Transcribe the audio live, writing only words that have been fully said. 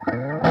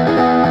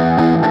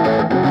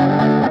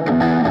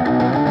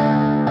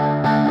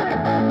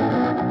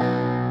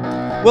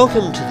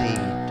Welcome to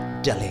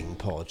the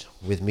Delingpod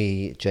with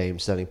me,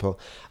 James Delingpod.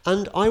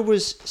 And I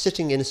was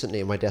sitting innocently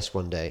at my desk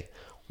one day,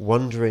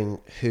 wondering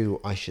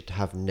who I should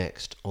have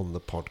next on the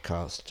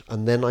podcast.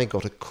 And then I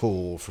got a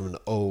call from an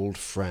old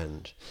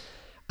friend.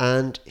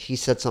 And he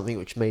said something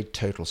which made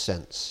total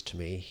sense to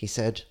me. He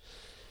said,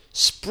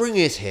 "Spring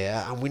is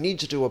here and we need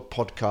to do a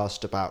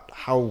podcast about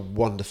how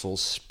wonderful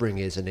spring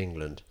is in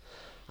England."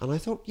 And I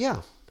thought,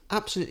 yeah,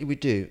 absolutely we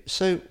do.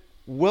 So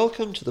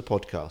welcome to the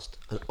podcast,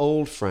 an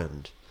old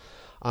friend.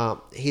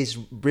 His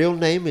real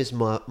name is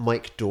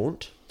Mike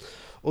Daunt,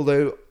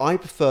 although I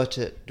prefer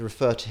to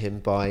refer to him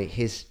by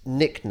his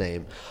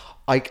nickname.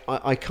 I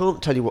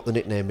can't tell you what the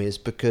nickname is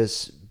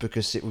because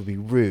it would be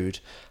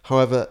rude.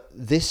 However,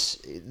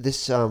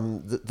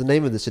 the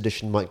name of this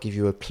edition might give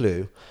you a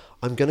clue.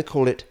 I'm going to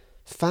call it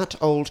Fat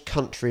Old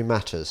Country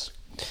Matters.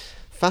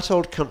 Fat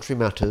Old Country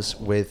Matters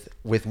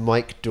with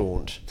Mike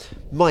Daunt.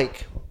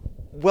 Mike,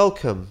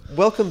 welcome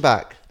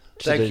back.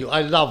 Thank you.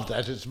 I love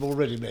that. It's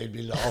already made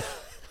me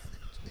laugh.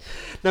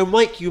 Now,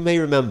 Mike, you may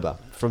remember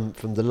from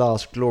the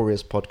last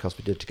glorious podcast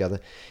we did together,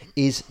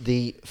 is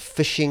the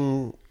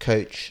fishing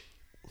coach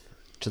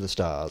to the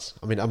stars.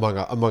 I mean,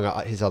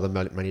 among his other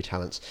many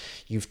talents,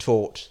 you've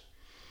taught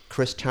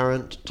Chris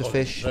Tarrant to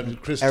fish,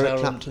 Eric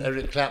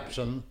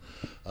Clapton,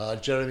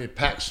 Jeremy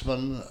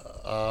Paxman,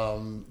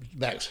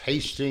 Max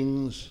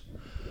Hastings,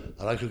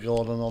 and I could go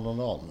on and on and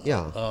on.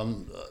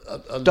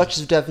 Yeah.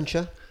 Duchess of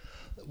Devonshire.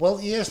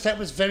 Well, yes, that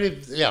was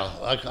very. Yeah,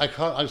 I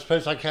can't. I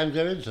suppose I can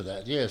go into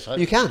that. Yes,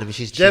 You can. I mean,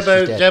 she's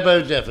Debo dead.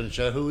 Debo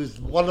Devonshire, who is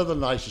one of the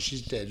nicest.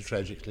 She's dead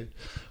tragically.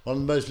 One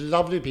of the most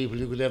lovely people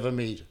you could ever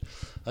meet,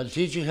 and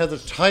teaching her the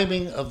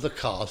timing of the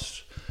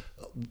cast.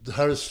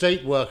 Her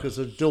estate workers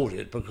adored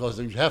it because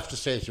you have to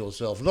say to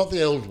yourself, not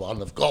the old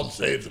one of "God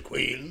save the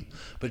Queen,"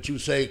 but you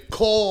say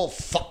 "Caw,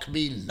 fuck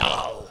me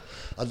now,"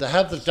 and to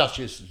have the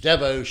Duchess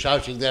Debo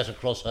shouting that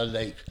across her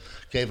lake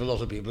gave a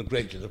lot of people a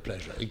great deal of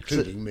pleasure,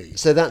 including me.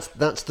 So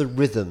that's the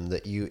rhythm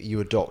that you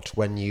adopt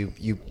when you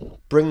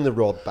bring the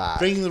rod back.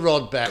 Bring the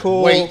rod back,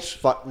 Caw, wait.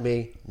 fuck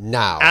me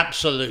now.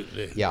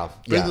 Absolutely. Yeah.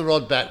 Bring the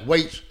rod back,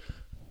 wait.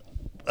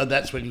 And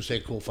that's when you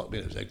say "Caw, fuck me."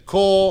 You say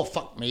 "Caw,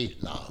 fuck me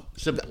now."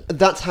 Simple.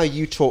 That's how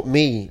you taught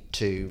me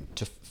to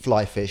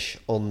fly fish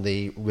on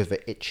the River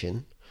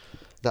Itchen.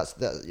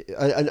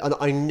 And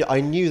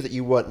I knew that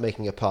you weren't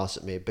making a pass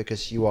at me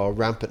because you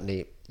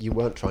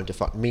weren't trying to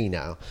fuck me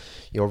now.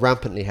 You're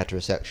rampantly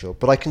heterosexual.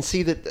 But I can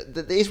see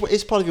that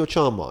it's part of your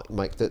charm,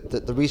 Mike,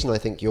 that the reason I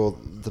think you're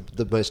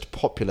the most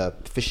popular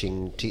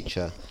fishing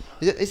teacher.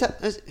 Is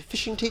that a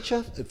fishing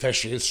teacher?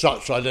 Fishing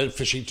instructor, I don't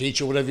fishing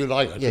teacher, whatever you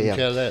like. I couldn't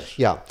care less.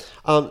 Yeah.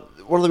 One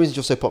of the reasons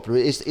you're so popular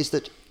is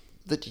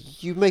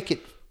that you make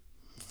it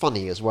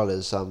funny as well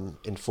as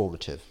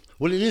informative.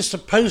 Well, it is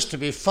supposed to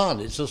be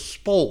fun. It's a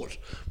sport.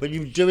 When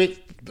you do it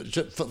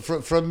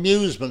for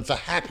amusement, for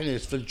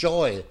happiness, for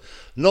joy,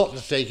 not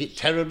to take it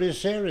terribly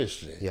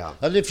seriously. Yeah.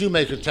 And if you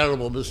make a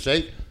terrible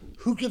mistake,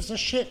 who gives a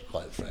shit,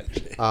 quite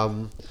frankly?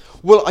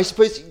 Well, I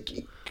suppose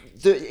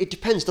it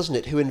depends, doesn't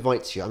it, who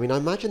invites you? I mean, I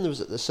imagine there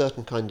was a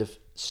certain kind of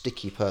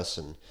sticky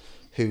person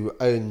who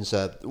owns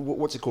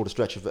what's it called, a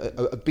stretch of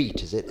a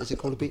beat, is it? Is it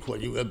called a beat?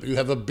 Well, you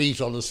have a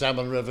beat on the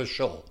Salmon River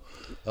shore.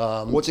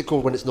 What's it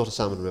called when it's not a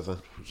salmon river?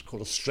 It's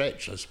called a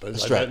stretch, I suppose. A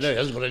stretch. I don't know. It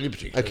hasn't got any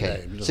particular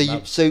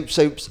name.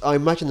 So I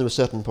imagine there are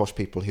certain posh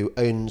people who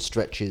own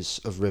stretches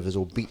of rivers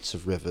or beats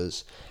of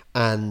rivers,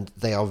 and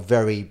they are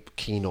very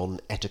keen on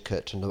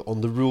etiquette and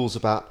on the rules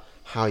about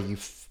how you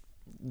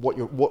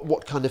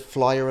what kind of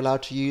fly you're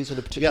allowed to use in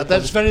a particular. Yeah,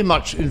 that's very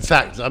much. In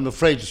fact, I'm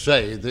afraid to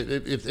say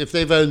that if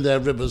they've owned their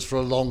rivers for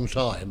a long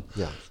time,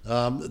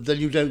 then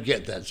you don't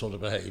get that sort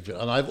of behaviour.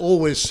 And I've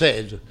always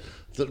said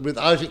that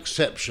without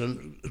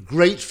exception,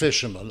 great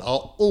fishermen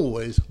are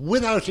always,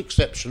 without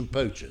exception,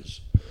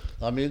 poachers.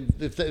 I mean,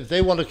 if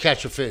they want to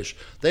catch a fish,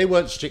 they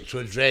won't stick to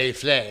a dray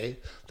flay.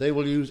 They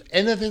will use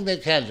anything they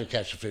can to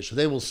catch a fish.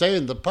 They will say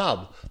in the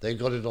pub they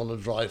got it on a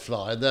dry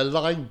fly, and they're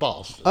lying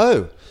bastards.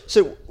 Oh,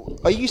 so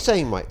are you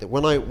saying, Mike, that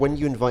when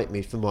you invite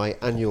me for my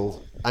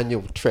annual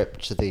trip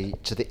to the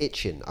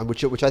Itchen,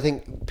 which I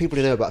think people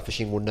who know about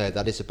fishing will know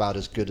that is about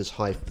as good as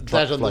high truck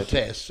That and flight. the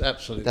test,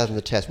 absolutely. That and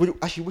the test.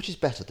 Actually, which is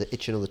better, the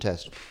Itchen or the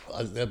test?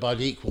 They're about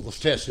equal. The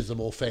test is the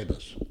more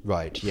famous.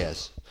 Right.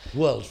 Yes.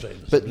 World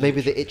famous. But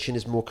maybe the Itchen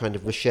is more kind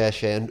of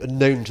recherche and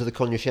known to the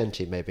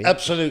cognoscenti, maybe.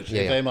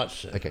 Absolutely, very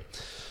much so. Okay.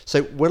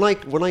 So when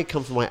I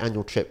come for my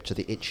annual trip to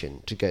the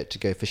Itchen to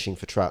go fishing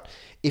for trout,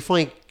 if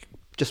I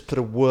just put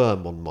a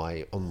worm on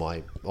my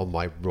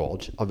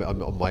rod,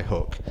 on my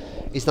hook,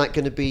 is that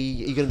going to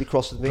be? Are you going to be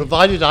cross with me?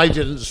 Provided I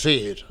didn't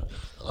see it,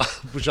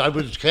 which I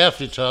would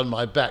carefully turn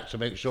my back to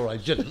make sure I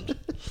didn't,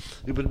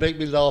 it would make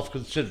me laugh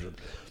considerably.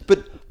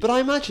 But I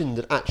imagine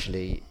that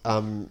actually.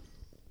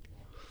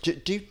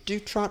 Do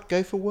trout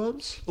go for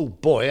worms? Oh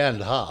boy,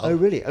 and how? Oh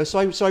really?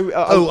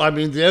 Oh, I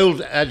mean the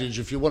old adage: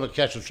 if you want to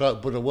catch a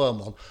trout, put a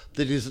worm on.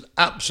 That is an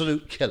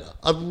absolute killer,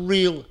 a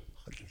real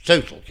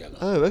total killer.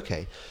 Oh,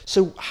 okay.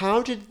 So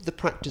how did the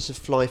practice of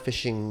fly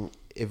fishing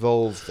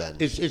evolved then?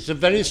 It's a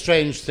very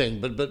strange thing,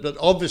 but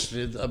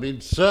obviously, I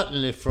mean,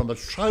 certainly from a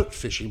trout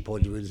fishing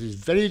point of view, it is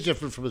very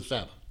different from a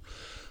salmon.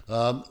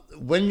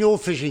 When you're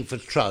fishing for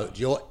trout,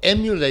 you're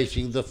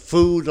emulating the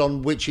food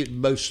on which it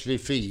mostly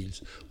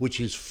feeds, which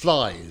is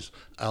flies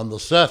on the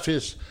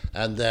surface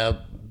and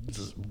the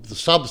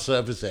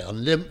subsurface. They are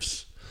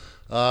nymphs,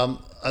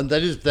 and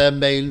that is their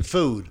main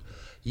food.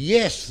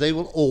 Yes, they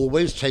will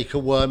always take a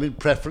worm in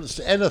preference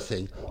to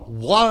anything.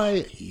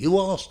 Why,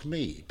 you ask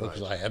me,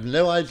 because I have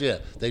no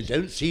idea. They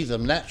don't see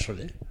them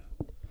naturally.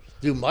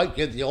 You might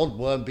get the odd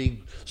worm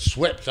being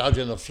swept out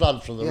in a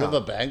flood from the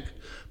riverbank,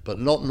 but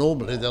not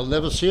normally. They'll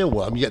never see a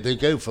worm, yet they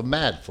go for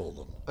mad for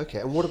them. Okay,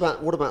 and what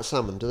about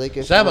salmon? Do they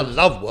go? Salmon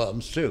love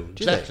worms too.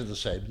 Do exactly they? The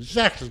same.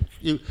 Exactly,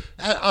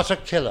 utter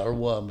killer a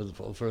worm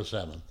for a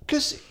salmon.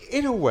 Because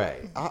in a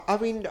way, I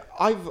mean,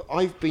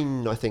 I've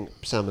been, I think,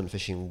 salmon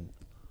fishing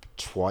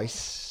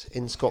twice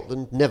in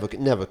Scotland.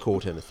 Never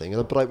caught anything,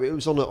 but it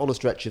was on a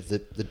stretch of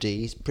the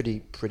Dees,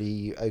 pretty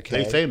okay.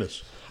 Very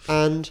famous.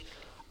 And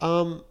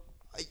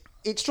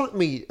it struck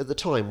me at the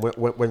time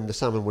when the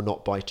salmon were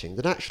not biting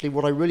that actually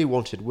what I really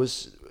wanted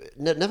was,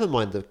 never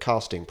mind the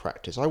casting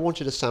practice, I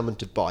wanted a salmon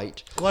to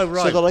bite. Quite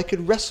right. So that I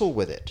could wrestle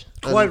with it.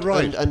 Quite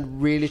right. And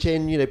reel it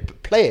in,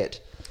 play it.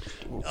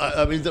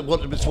 I mean,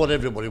 it's what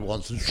everybody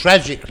wants. And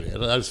tragically,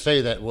 and I say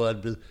that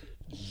word with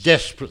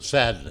desperate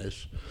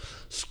sadness,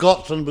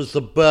 Scotland was the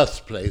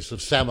birthplace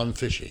of salmon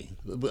fishing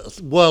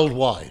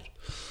worldwide.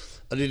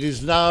 And it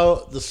is now,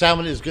 the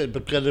salmon is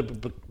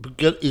beginning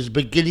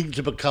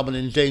to become an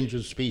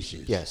endangered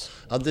species. Yes.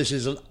 And this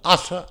is an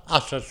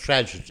utter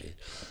tragedy.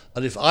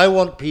 And if I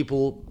want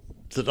people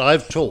that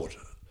I've taught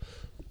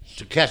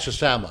to catch a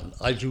salmon,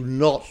 I do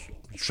not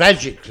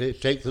tragically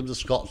take them to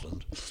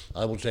Scotland.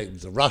 I will take them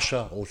to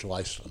Russia or to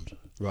Iceland.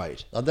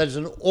 Right. And that is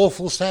an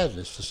awful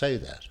sadness to say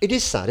that. It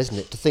is sad, isn't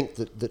it, to think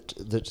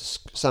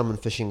that salmon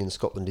fishing in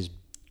Scotland is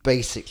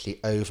basically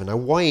over. Now,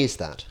 why is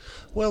that?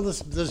 Well,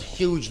 there's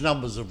huge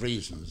numbers of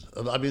reasons.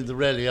 I mean, there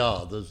really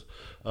are.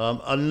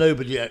 And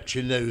nobody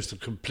actually knows the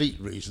complete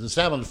reason.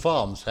 Salmon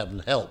farms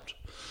haven't helped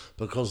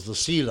because the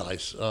sea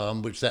lice,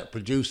 which that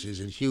produces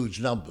in huge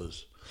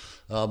numbers,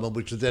 and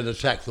which then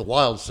attack the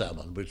wild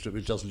salmon, which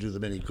doesn't do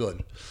them any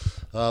good.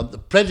 The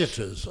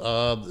predators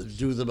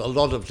do them a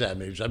lot of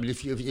damage. I mean,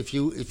 if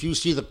you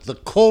see the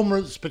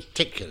cormorants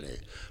particularly,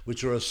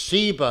 which are a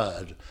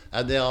seabird,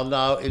 and they are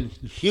now in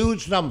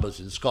huge numbers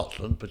in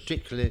Scotland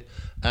particularly,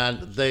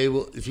 and they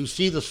will, if you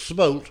see the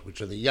smolt, which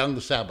are the young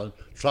salmon,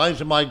 trying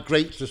to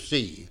migrate to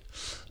sea,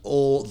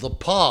 or the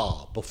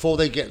parr, before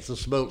they get to the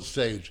smolt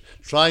stage,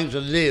 trying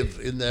to live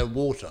in their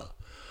water,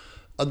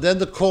 and then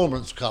the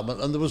cormorants come,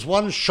 and there was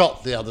one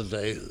shot the other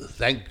day,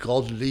 thank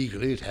God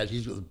legally,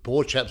 the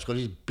poor chap's got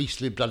his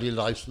beastly bloody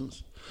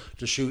licence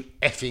to shoot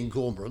effing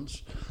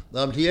cormorants.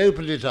 He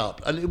opened it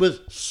up, and it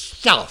was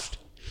stuffed,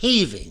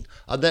 heaving,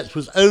 and that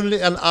was only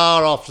an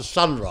hour after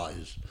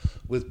sunrise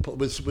with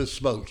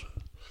smolt.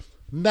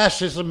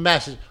 Masses and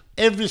masses.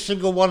 Every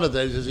single one of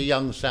those is a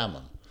young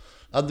salmon.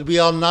 And we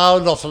are now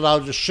not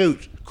allowed to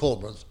shoot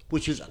cormorants,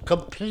 which is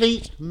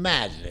complete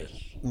madness.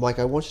 Mike,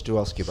 I wanted to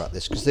ask you about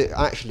this because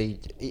actually,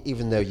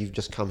 even though you've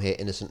just come here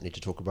innocently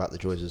to talk about the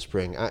joys of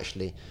spring,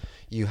 actually,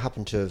 you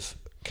happen to have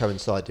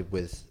coincided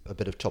with a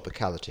bit of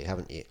topicality,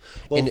 haven't you?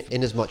 Well,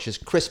 in as much as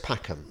Chris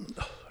Packham,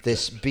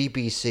 this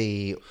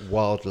BBC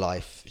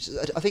wildlife,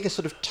 I think a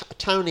sort of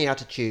towny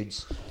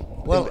attitudes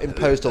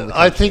imposed on the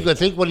country. I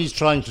think what he's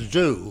trying to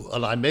do,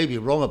 and I may be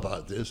wrong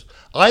about this,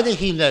 either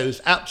he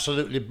knows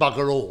absolutely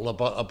bugger all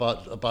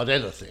about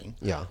anything,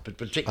 but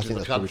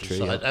particularly the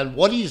countryside, and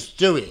what he's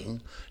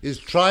doing is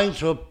trying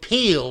to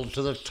appeal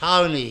to the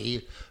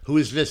townie who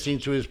is listening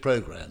to his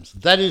programmes.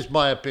 That is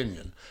my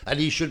opinion, and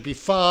he should be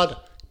fired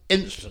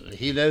instantly.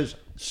 He knows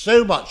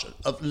so much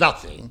of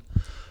nothing,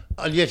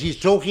 and yet he's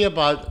talking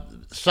about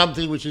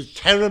something which is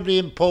terribly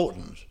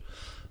important.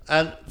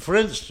 And for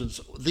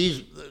instance,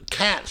 these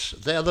cats,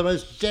 they are the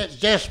most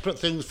desperate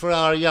things for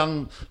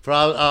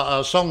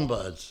our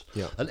songbirds.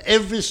 Yeah. And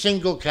every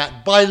single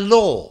cat, by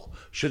law,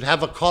 should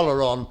have a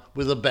collar on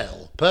with a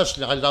bell.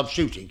 Personally, I love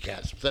shooting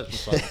cats, but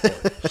that's beside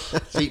the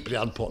point. Deeply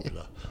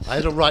unpopular. I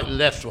had a right and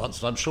left once,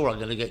 and I'm sure I'm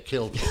going to get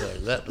killed for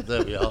saying that, but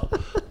there we are.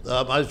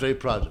 I was very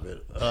proud of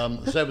it.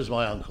 So was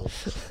my uncle.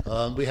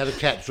 We had a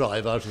cat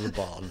drive out of the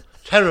barn.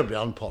 Terribly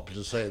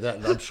unpopular to say that,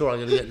 and I'm sure I'm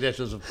going to get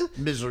letters of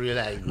misery and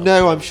anger.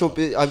 No, I'm sure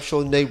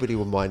nobody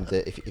will mind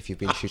that if you've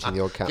been shooting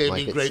the odd cat. Gave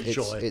me great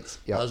joy.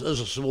 As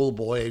a small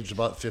boy, aged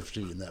about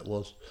 15, that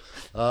was.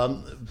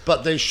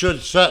 But they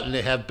should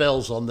certainly have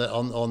bells on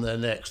their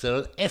necks. They're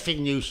an effing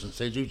nuisance.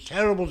 They do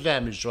terrible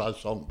damage to our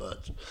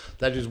songbirds.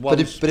 That is one.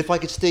 But if I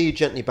could steer you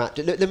gently back,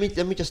 let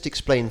me just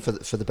explain for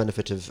the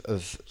benefit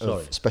of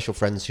special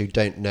friends who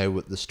don't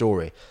know the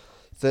story,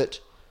 that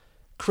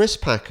Chris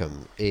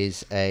Packham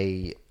is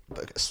a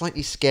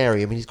slightly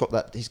scary. I mean, he's got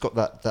that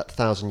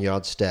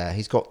 1,000-yard stare.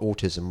 He's got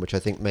autism, which I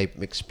think may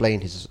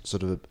explain his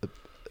sort of a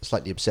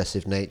slightly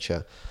obsessive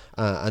nature,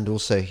 and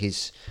also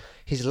his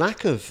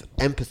lack of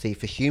empathy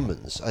for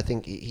humans. I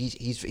think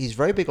he's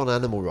very big on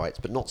animal rights,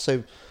 but not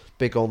so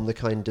big on the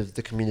kind of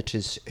the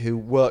communities who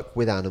work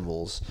with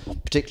animals,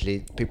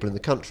 particularly people in the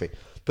country.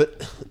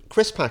 But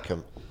Chris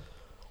Packham,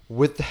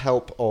 with the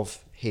help of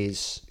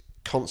his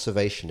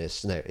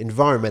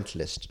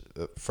environmentalist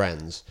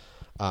friends,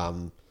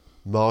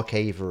 Mark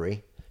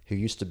Avery, who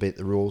used to be at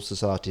the Royal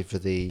Society for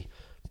the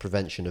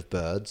Prevention of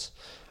Birds,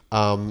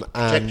 and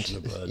Protection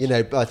of birds. you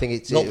know, I think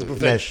it's Not the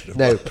prevention.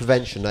 No,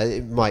 prevention.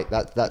 It might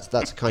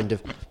that's a kind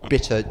of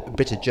bitter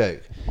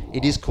joke.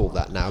 It is called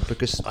that now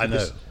because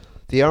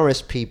the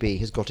RSPB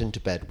has got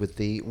into bed with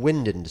the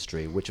wind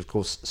industry, which of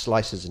course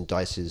slices and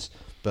dices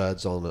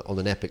birds on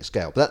an epic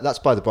scale. But that's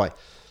by the by.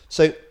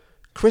 So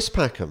Chris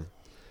Packham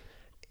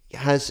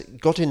has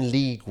got in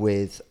league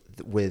with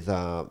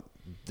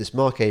this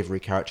Mark Avery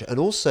character, and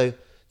also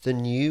the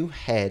new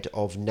head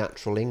of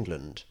Natural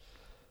England,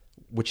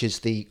 which is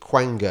the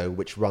Quango,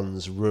 which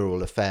runs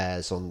rural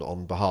affairs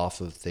on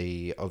behalf of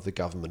the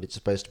government. It's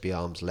supposed to be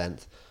arm's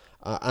length,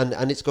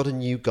 and it's got a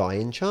new guy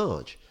in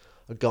charge,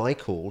 a guy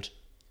called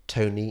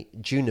Tony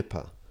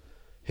Juniper,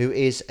 who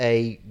is he's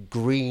a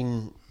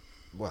green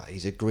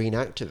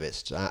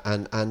activist,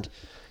 and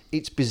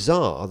it's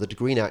bizarre that a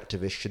green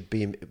activist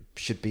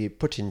should be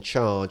put in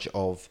charge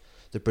of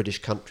the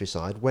British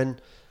countryside when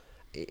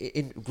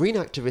green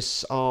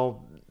activists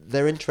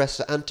their interests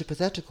are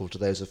antithetical to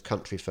those of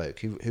country folk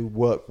who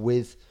work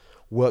with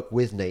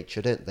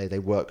nature, don't they?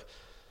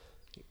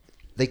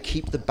 They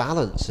keep the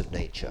balance of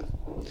nature.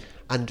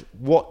 And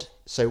what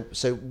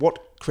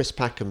Chris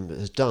Packham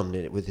has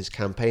done with his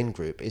campaign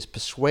group is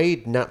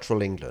persuade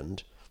Natural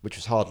England, which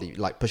was hardly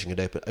like pushing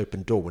an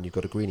open door when you've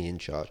got a greenie in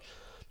charge,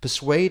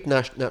 persuade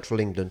Natural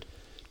England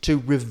to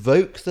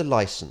revoke the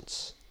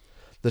licence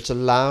that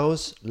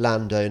allows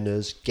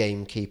landowners,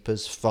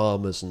 gamekeepers,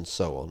 farmers and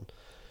so on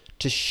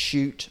to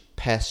shoot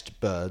pest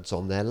birds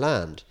on their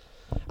land.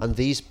 And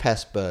these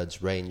pest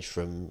birds range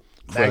from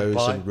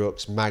crows and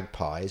rooks,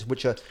 magpies,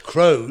 which are...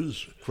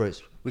 Crows,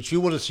 which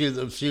you want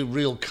to see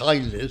real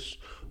kindness,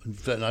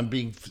 and I'm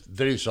being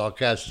very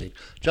sarcastic,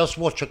 just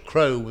watch a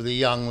crow with a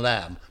young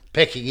lamb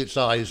pecking its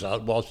eyes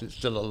out whilst it's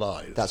still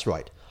alive. That's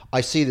right.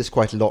 I see this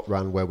quite a lot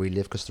around where we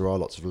live because there are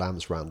lots of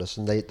lambs around us,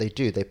 and they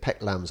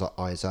peck lambs'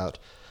 eyes out.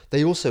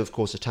 They also, of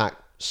course, attack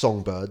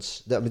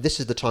songbirds. I mean,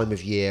 this is the time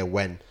of year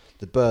when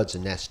the birds are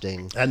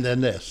nesting. And their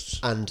nests.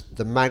 And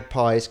the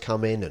magpies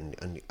come in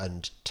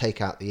and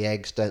take out the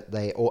eggs, don't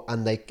they?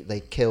 And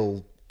they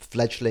kill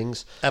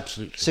fledglings.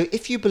 Absolutely. So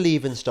if you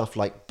believe in stuff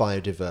like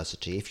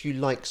biodiversity, if you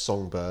like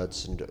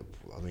songbirds, and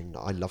I mean,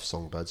 I love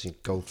songbirds,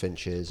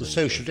 goldfinches. Well,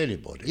 so should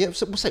anybody. Yeah,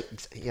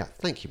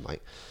 thank you,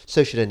 Mike.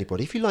 So should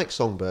anybody. If you like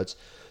songbirds,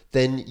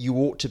 then you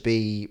ought to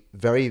be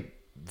very,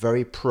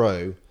 very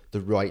pro the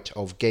right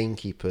of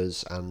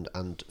gamekeepers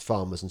and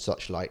farmers and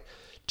such like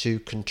to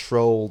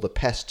control the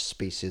pest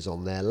species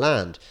on their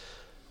land.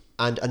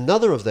 And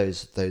another of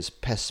those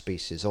pest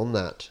species on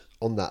that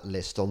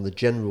list, on the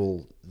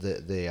general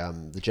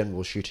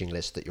general shooting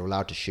list that you're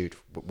allowed to shoot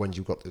when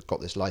you've got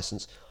this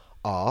license,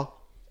 are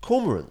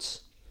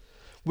cormorants,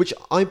 which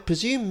I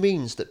presume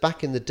means that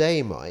back in the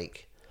day,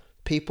 Mike,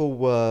 people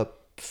were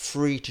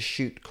free to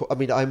shoot. I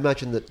mean, I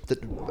imagine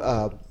that what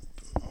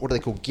are they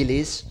called,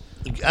 gillies?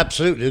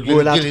 Absolutely,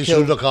 gillies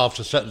who look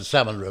after certain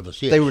salmon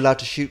rivers. Yes. They were allowed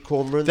to shoot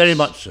cormorants. Very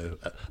much so,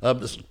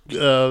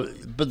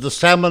 but the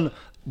salmon,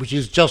 which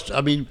is just, I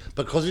mean,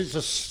 because it's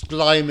a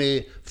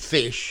slimy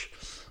fish,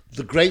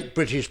 the great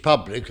British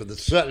public, and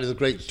certainly the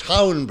great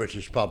town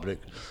British public,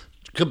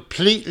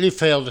 completely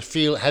fail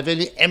to have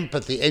any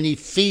empathy, any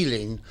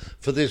feeling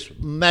for this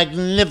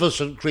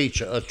magnificent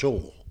creature at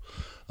all.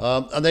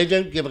 And they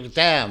don't give a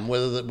damn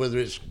whether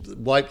it's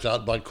wiped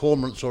out by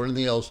cormorants or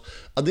anything else.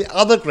 And the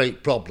other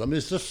great problem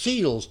is the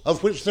seals,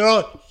 of which there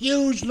are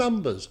huge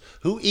numbers,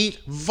 who eat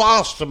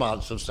vast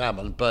amounts of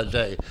salmon per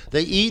day.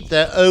 They eat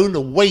their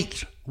own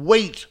weight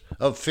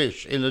of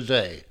fish in a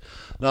day.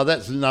 Now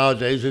that's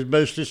nowadays is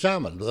mostly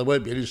salmon. There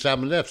won't be any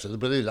salmon left, so the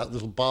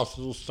little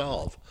bastards will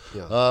starve.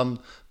 Yeah.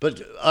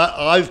 But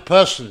I've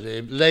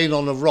personally lain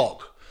on a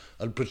rock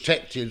and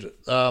protected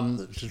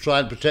to try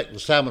and protect the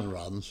salmon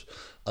runs,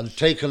 and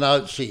taken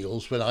out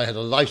seals when I had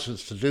a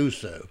license to do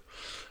so.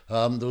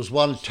 There was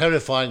one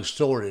terrifying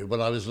story when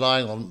I was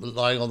lying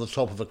on the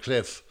top of a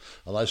cliff,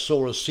 and I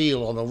saw a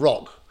seal on a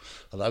rock,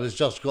 and I was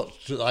just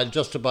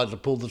about to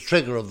pull the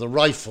trigger of the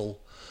rifle,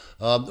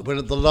 when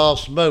at the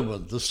last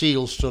moment the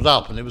seal stood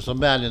up, and it was a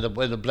man in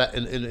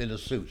a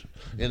suit,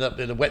 in a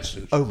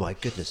wetsuit. Oh my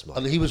goodness, Mike!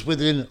 And he was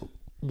within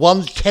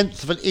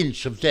 1/10 of an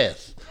inch of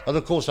death. And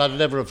of course, I'd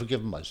never have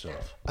forgiven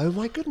myself. Oh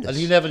my goodness! And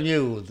he never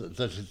knew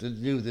that he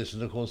knew this,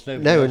 and of course,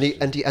 nobody. No,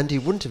 else and he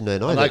wouldn't have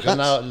known either. And I can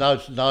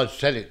now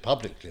tell it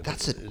publicly.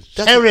 That's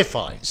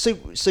terrifying.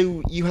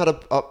 So you had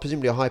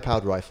presumably a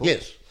high-powered rifle.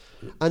 Yes.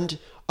 And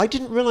I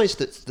didn't realise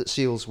that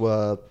seals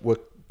were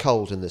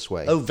culled in this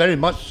way. Oh, very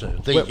much so.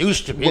 They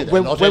used to be.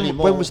 Not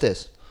anymore. When was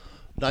this?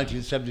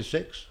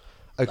 1976.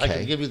 Okay. I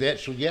can give you the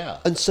actual year.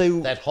 And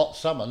so that hot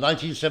summer,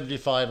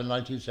 1975 and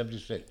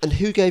 1976. And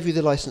who gave you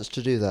the license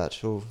to do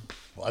that? Or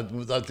I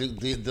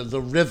think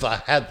the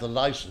river had the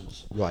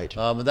license. Right.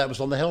 And that was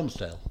on the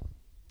Helmsdale.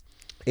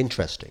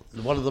 Interesting.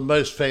 One of the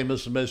most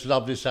famous and most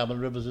lovely salmon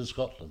rivers in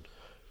Scotland.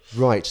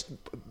 Right.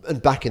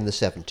 And back in the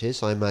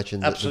 70s, I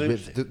imagine that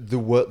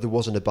there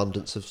was an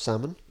abundance of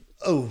salmon.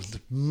 Oh,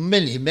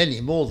 many,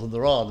 many more than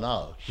there are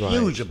now. Right.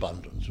 Huge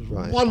abundance.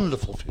 Right.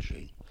 Wonderful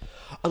fishing.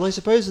 And I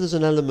suppose there's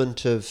an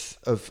element of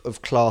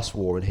class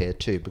war in here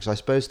too, because I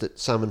suppose that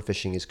salmon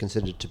fishing is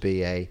considered to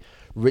be a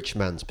rich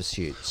man's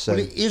pursuit. So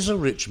well, it is a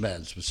rich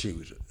man's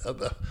pursuit.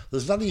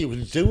 There's nothing you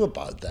can do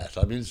about that.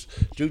 I mean,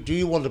 do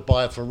you want to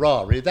buy a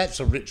Ferrari?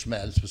 That's a rich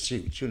man's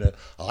pursuit. You know,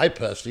 I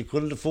personally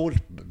couldn't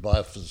afford to buy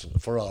a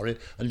Ferrari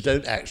and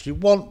don't actually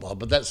want one,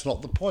 but that's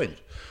not the point.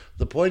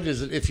 The point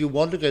is that if you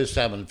want to go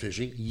salmon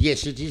fishing,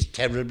 yes, it is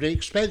terribly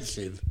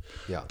expensive.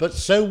 Yeah. But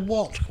so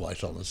what,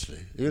 quite honestly?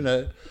 You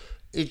know,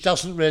 it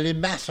doesn't really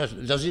matter.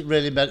 Does it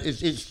really matter?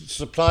 It's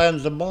supply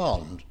and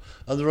demand.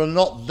 And there are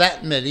not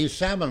that many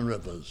salmon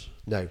rivers.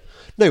 No,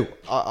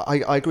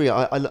 I agree.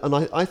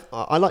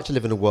 I like to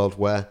live in a world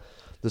where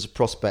there's a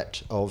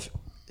prospect of,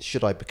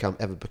 should I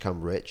ever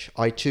become rich,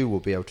 I too will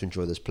be able to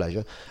enjoy this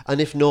pleasure. And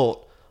if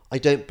not, I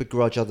don't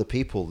begrudge other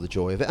people the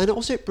joy of it. And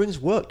also it brings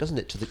work, doesn't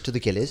it, to the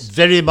gillies?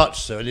 Very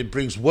much so. And it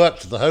brings work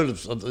to the whole of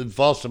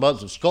vast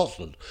amounts of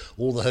Scotland.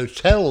 All the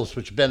hotels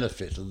which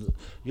benefit,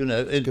 you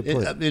know,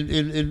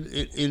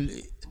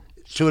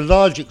 to a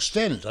large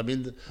extent. I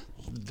mean,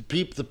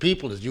 the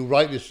people, as you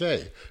rightly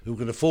say, who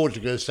can afford to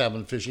go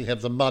salmon fishing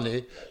have the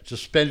money to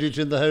spend it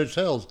in the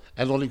hotels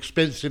and on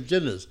expensive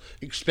dinners,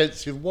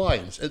 expensive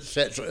wines,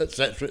 etc.,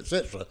 etc.,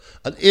 etc.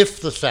 And if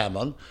the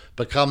salmon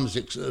becomes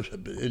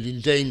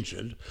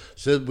endangered,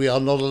 so we are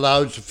not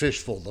allowed to fish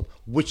for them,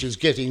 which is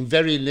getting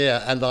very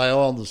near, and I am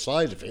on the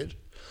side of it,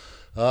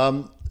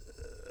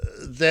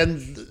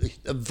 then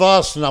a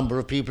vast number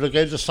of people are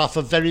going to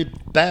suffer very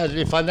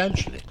badly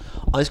financially.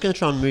 I was going to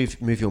try and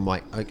move your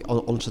mic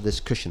onto this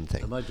cushion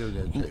thing. Am I doing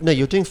okay? No,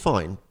 you're doing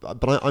fine.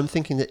 But I'm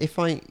thinking that if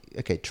I...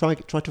 Okay, try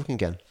talking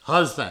again.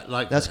 How's that?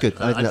 That's good.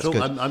 That's good.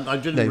 I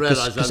didn't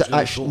realise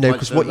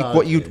because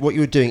what you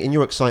were doing in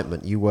your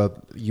excitement, you were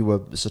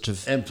sort of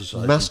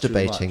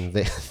masturbating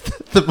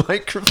the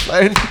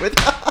microphone with...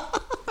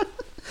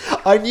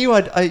 I knew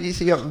you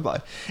see,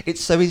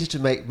 it's so easy to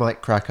make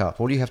Mike crack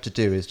up. All you have to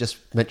do is just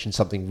mention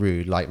something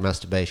rude like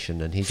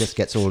masturbation, and he just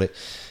gets all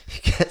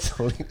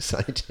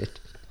excited.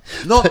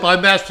 Not by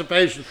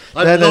masturbation.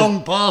 I've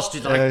long past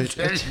it. I can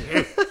tell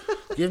you.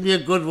 Give me a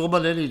good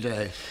woman any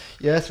day.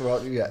 Yes,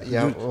 well,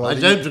 yeah. Well, I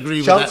don't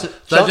agree with that.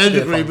 I don't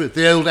agree with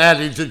the old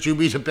adage that you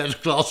meet a better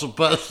class of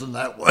person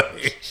that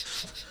way.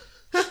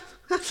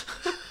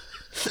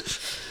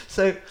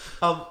 So,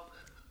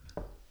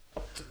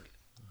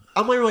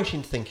 am I right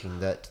in thinking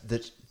that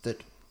there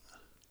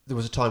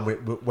was a time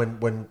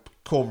when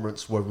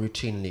cormorants were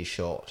routinely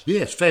shot?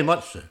 Yes, very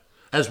much so.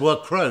 As were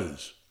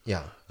crows.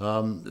 Yeah.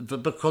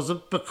 But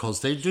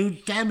because they do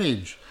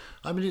damage.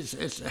 I mean,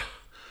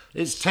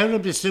 it's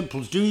terribly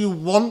simple. Do you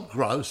want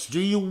grouse? Do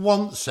you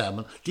want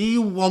salmon? Do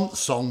you want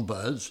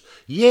songbirds?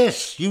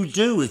 Yes, you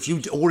do. If you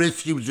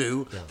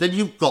do, then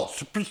you've got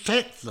to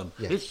protect them.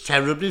 Yes. It's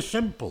terribly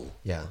simple.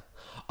 Yeah.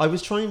 I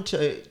was trying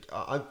to...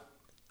 I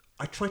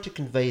try to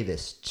convey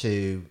this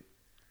to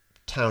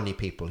towny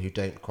people who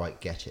don't quite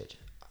get it.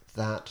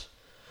 That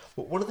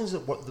one of the things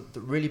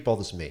that really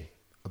bothers me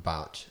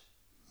about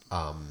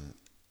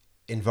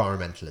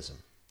environmentalism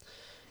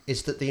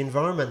is that the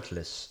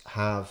environmentalists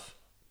have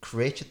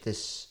created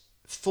this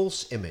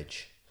false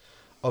image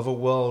of a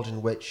world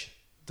in which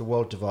the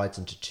world divides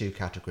into two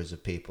categories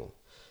of people.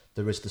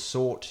 There is the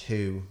sort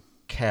who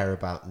care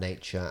about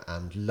nature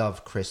and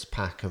love Chris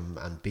Packham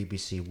and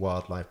BBC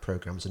wildlife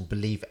programmes and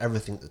believe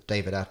everything that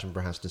David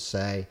Attenborough has to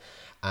say,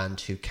 and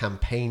who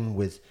campaign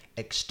with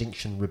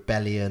Extinction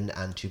Rebellion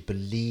and who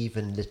believe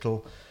in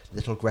little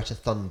Greta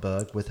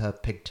Thunberg with her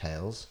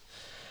pigtails,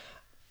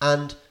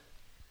 and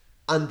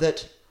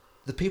that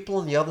the people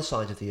on the other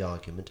side of the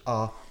argument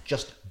are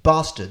just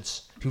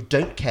bastards who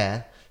don't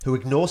care, who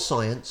ignore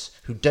science,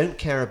 who don't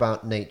care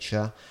about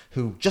nature,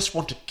 who just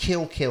want to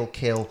kill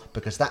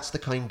because that's the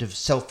kind of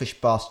selfish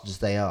bastards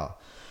they are.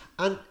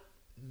 And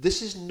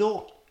this is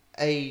not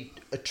a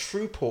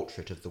true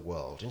portrait of the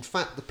world. In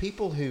fact, the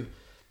people who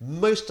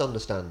most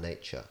understand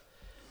nature,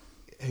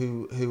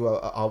 who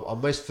are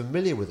most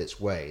familiar with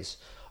its ways,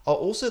 are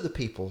also the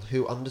people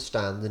who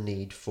understand the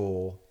need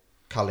for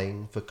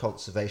culling, for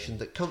conservation,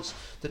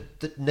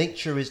 that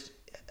nature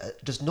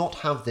does not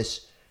have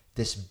this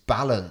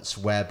balance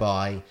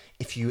whereby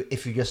if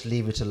you just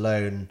leave it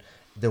alone,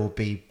 there will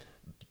be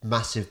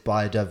massive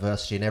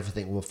biodiversity and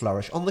everything will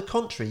flourish. On the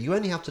contrary, you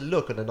only have to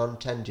look at an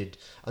untended,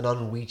 an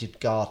unweeded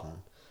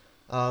garden.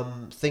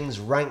 Things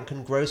rank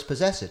and gross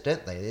possess it,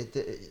 don't they?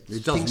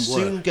 Things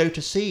soon go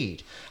to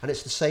seed, and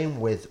it's the same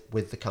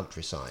with the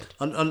countryside.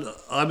 And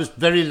I was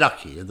very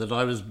lucky that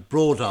I was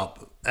brought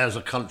up as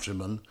a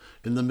countryman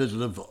in the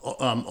middle of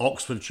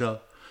Oxfordshire.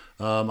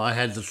 I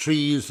had the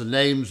trees, the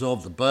names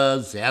of the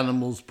birds, the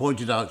animals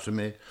pointed out to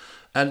me.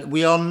 And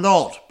we are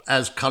not,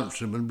 as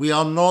countrymen, we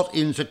are not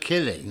into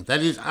killing.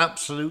 That is a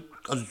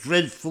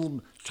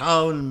dreadful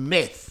town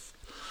myth.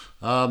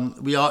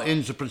 We are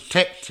into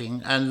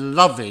protecting and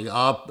loving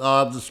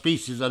the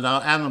species and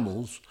our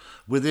animals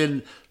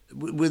within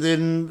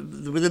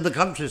the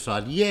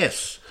countryside.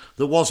 Yes,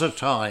 there was a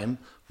time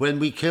when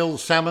we killed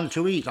salmon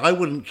to eat. I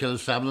wouldn't kill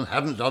salmon,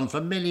 haven't done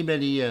for many,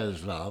 many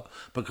years now,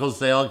 because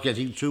they are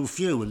getting too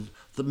few. And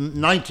the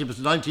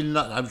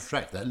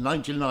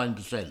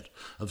 99%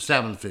 of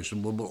salmon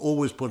fishermen will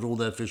always put all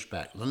their fish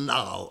back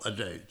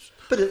nowadays.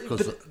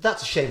 But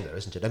that's a shame, though,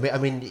 isn't it? I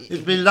mean,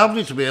 it's been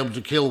lovely to be able to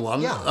kill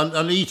one yeah.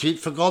 and eat it,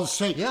 for God's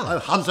sake. Yeah.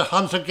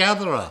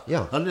 Hunter-gatherer.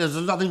 Yeah. And there's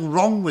nothing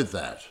wrong with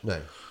that. No.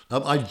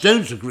 I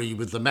don't agree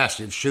with the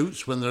massive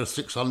shoots when there are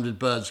 600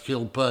 birds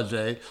killed per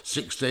day,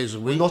 6 days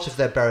a week. Not if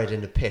they're buried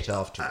in a pit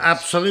afterwards.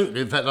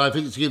 Absolutely. In fact, I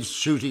think it gives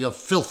shooting a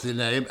filthy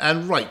name,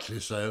 and rightly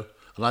so.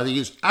 And I think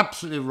it's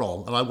absolutely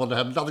wrong, and I want to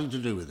have nothing to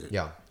do with it.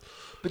 Yeah.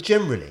 But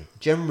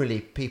generally,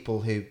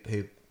 people who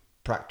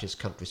practice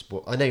country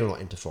sport, I know you're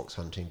not into fox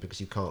hunting because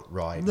you can't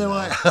ride. No,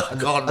 I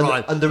can't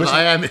ride. And there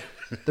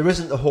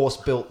isn't a horse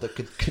built that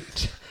could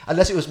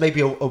unless it was maybe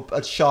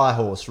a shire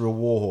horse or a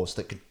war horse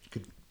that could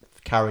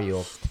carry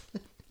your...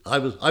 I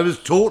was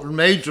taught and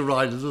made to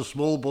ride as a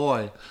small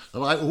boy,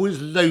 and I always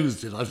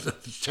loathed it. I was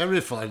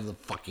terrified of the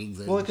fucking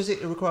thing. Well, because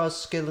it requires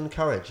skill and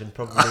courage, and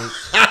probably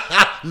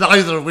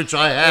neither of which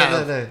I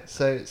have. No.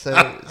 So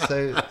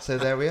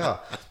there we are.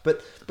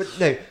 But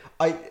no,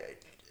 I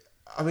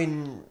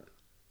mean,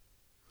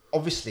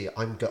 obviously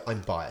I'm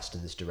biased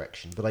in this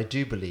direction, but I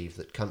do believe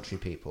that country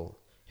people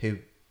who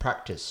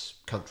practice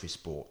country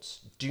sports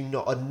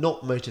are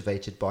not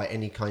motivated by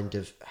any kind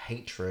of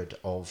hatred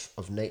of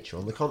nature.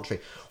 On the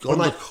contrary,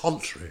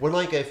 when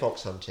I go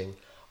fox hunting,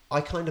 I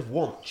kind of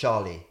want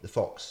Charlie the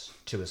fox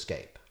to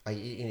escape.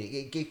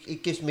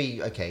 It gives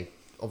me, okay,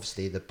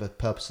 obviously the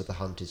purpose of the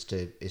hunt is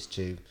to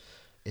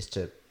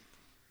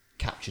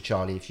capture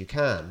Charlie if you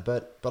can,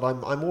 but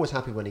I'm always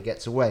happy when he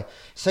gets away.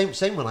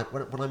 Same when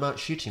I'm out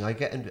shooting. I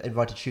get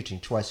invited shooting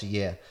twice a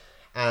year,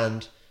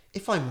 and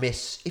if I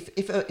miss,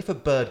 if a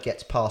bird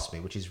gets past me,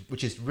 which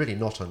is really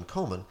not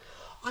uncommon,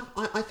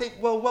 I think,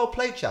 well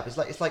played, chap.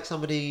 It's like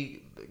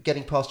somebody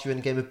getting past you in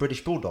a game of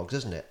British Bulldogs,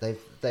 isn't it?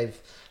 They've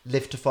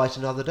lived to fight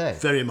another day.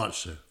 Very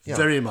much so. Yeah.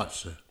 Very much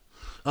so.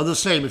 And the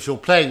same, if you're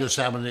playing a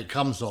salmon and it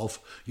comes off,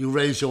 you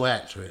raise your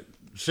hat to it.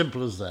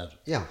 Simple as that.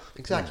 Yeah,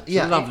 exactly.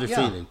 It's a lovely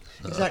feeling.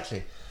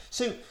 Exactly.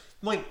 So,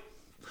 Mike,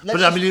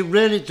 it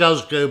really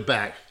does go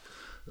back.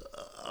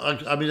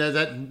 I mean,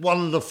 that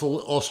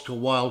wonderful Oscar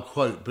Wilde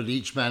quote, "But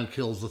each man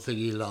kills the thing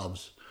he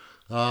loves."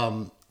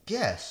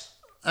 Yes.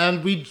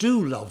 And we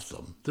do love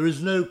them. There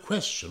is no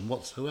question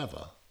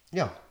whatsoever.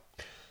 Yeah.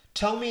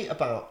 Tell me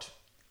about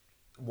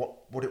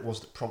what it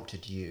was that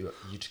prompted you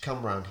to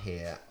come round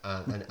here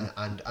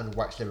and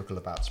wax lyrical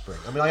about spring.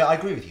 I mean, I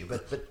agree with you,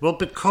 but well,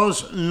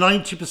 because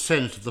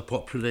 90% of the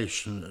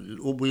population,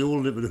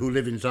 who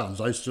live in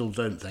towns, I still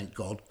don't, thank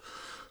God.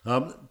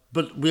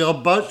 But we are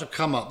about to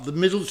come up the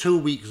middle 2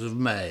 weeks of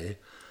May.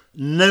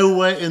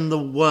 Nowhere in the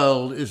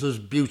world is as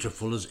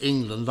beautiful as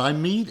England. I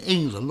mean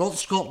England, not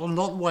Scotland,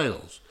 not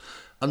Wales.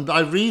 And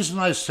the reason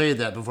I say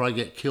that before I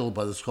get killed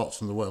by the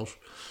Scots and the Welsh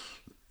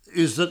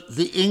is that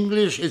the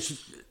English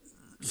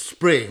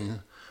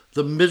spring,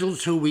 the middle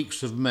 2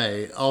 weeks of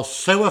May, are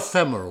so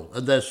ephemeral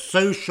and they're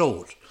so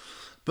short.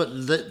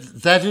 But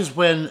that is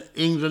when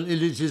England,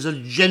 it is a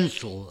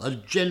gentle,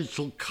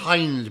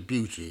 kind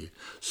beauty.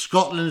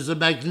 Scotland is a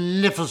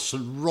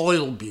magnificent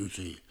royal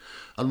beauty.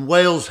 And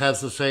Wales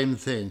has the same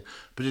thing.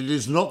 But it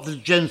is not the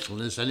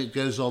gentleness, and it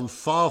goes on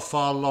far,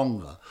 far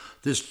longer.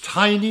 This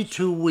tiny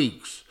 2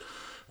 weeks.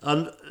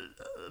 And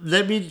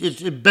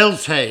it's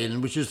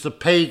Beltane, which is the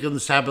pagan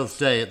Sabbath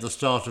day at the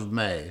start of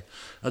May.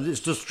 And its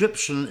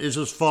description is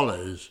as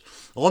follows.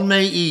 On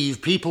May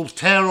Eve, people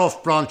tear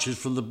off branches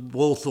from the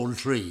hawthorn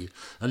tree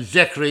and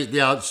decorate the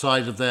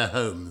outside of their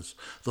homes.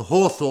 The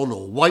hawthorn,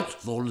 or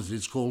whitethorn as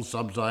it's called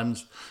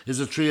sometimes,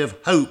 is a tree of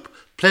hope,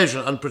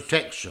 pleasure and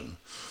protection.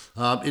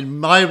 In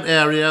my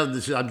area,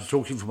 I'm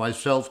talking for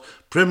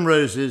myself,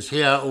 primroses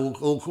here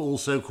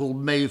also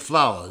called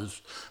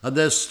Mayflowers, and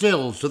they're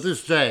still, to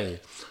this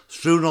day,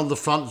 strewn on the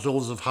front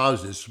doors of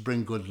houses to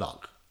bring good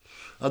luck.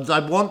 And I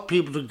want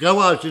people to go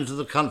out into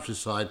the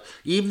countryside,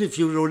 even if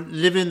you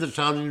live in the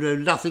town and you know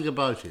nothing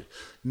about it.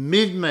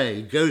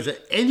 Mid-May, go to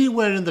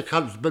anywhere in the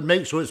country, but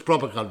make sure it's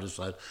proper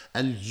countryside,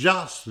 and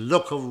just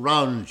look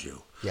around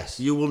you. Yes.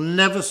 You will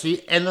never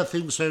see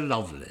anything so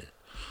lovely.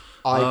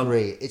 I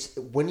agree. It's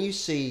when you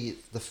see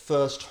the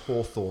first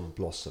hawthorn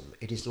blossom,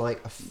 it is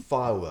like a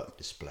firework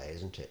display,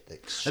 isn't it?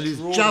 And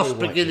it's just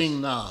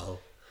beginning now.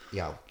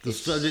 Yeah.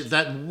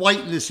 That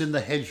whiteness in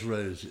the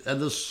hedgerows and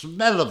the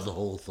smell of the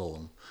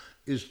hawthorn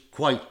is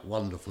quite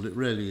wonderful. It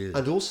really is.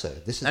 And also,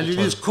 this is it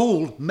is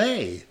called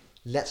May.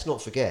 Let's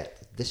not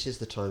forget, this is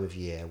the time of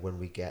year when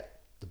we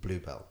get the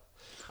bluebell,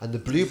 and the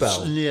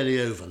bluebell it's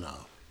nearly over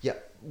now. Yeah.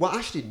 Well,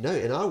 actually, no.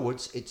 In our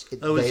woods, it's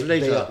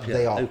later up. Yeah.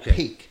 They are okay.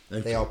 peak.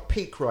 Okay. They are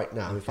peak right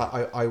now. Okay. In fact,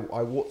 I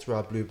walked through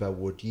our bluebell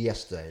wood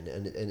yesterday,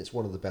 and it's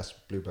one of the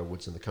best bluebell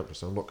woods in the country.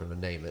 So I'm not going to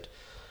name it.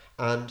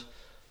 And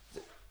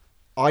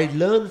I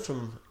learned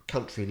from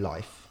country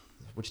life,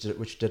 which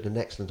did an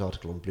excellent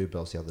article on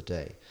bluebells the other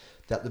day,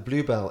 that the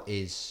bluebell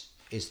is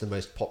the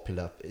most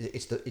popular.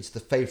 It's the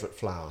favourite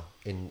flower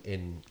in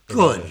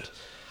England.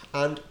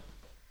 And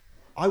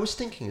I was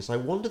thinking as I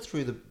wandered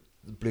through the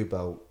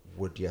bluebell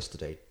wood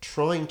yesterday,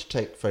 trying to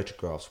take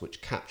photographs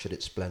which captured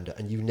its splendour,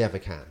 and you never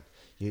can.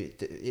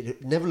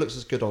 It never looks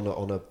as good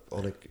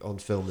on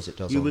film as it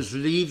does. You must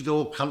leave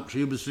your country,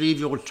 you must leave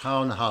your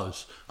town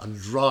house and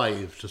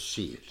drive to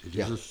see it. It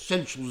is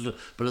essential,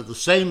 but at the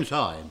same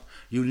time,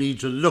 you need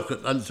to look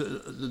at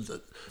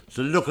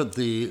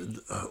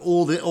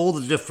all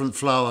the different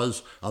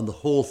flowers and the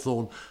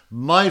hawthorn.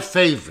 My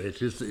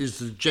favourite is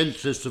the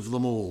gentlest of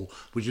them all,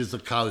 which is the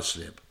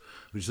cowslip,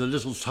 which is a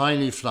little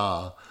tiny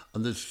flower,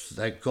 and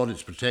thank God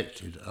it's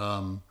protected.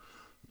 And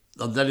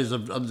that is,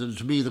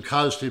 to me, the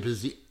cowslip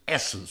is the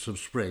essence of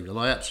spring, and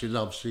I absolutely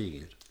love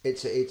seeing it.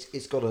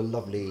 It's got a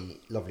lovely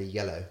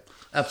yellow.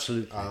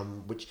 Absolutely.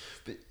 But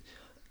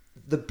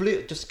the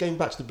blue. Just going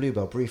back to the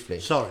bluebell briefly.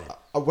 Sorry.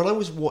 When I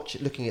was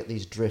looking at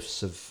these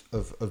drifts of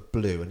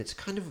blue, and it's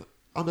kind of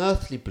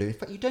unearthly blue. In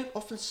fact, you don't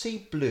often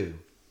see blue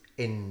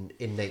in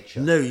nature.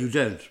 No, you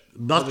don't.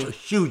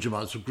 Huge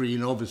amounts of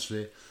green,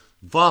 obviously.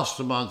 Vast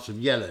amounts of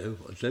yellow.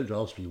 Don't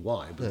ask me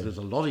why, but there's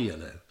a lot of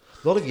yellow.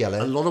 A lot of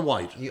yellow. A lot of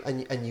white.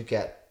 And you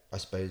get, I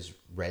suppose,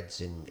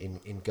 reds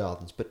in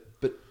gardens, but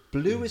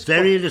blue is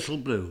very little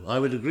blue. I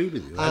would agree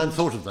with you. I hadn't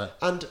thought of that.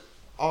 And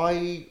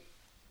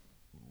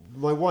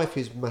my wife,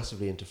 who's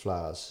massively into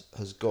flowers,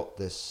 has got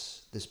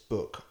this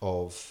book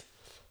of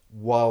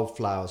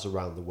wildflowers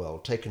around the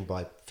world, taken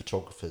by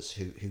photographers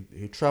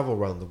who travel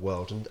around the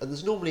world, and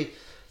there's normally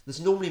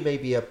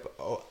maybe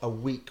a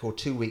week or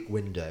 2 week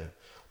window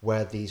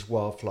where these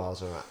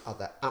wildflowers are at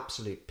their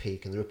absolute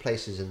peak, and there are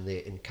places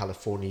in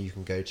California you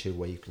can go to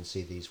where you can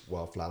see these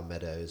wildflower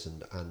meadows,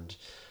 and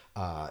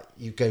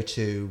you go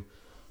to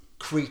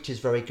Crete is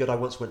very good. I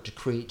once went to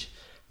Crete,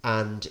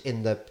 and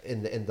in the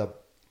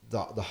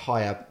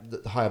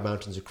higher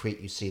mountains of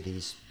Crete you see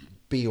these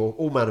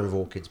all manner of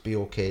orchids, bee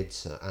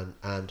orchids,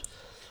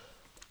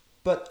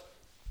 but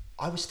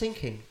I was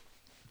thinking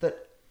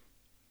that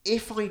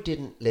if I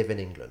didn't live in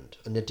England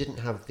and I didn't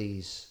have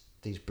these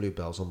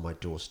bluebells on my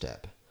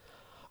doorstep,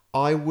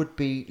 I would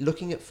be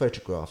looking at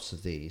photographs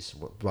of these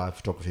by a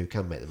photographer who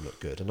can make them look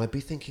good, and I'd be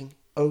thinking,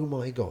 oh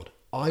my God,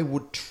 I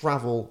would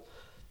travel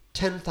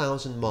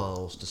 10,000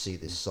 miles to see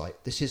this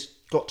site. This has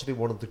got to be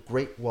one of the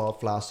great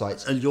wildflower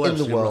sites in the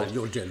world. Right.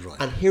 You're dead right.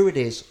 And here it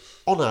is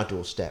on our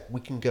doorstep. We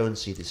can go and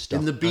see this stuff.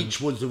 In the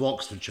beech woods of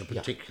Oxfordshire,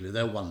 particularly,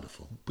 they're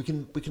wonderful. We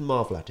can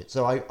marvel at it.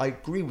 So I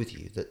agree with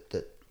you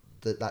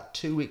that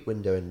 2 week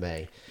window in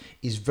May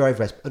is very,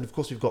 very... And of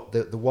course we've got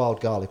the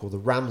wild garlic, or the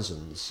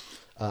ramsons,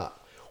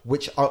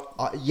 which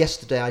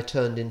yesterday I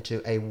turned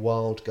into a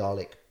wild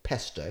garlic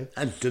pesto.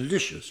 And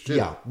delicious too.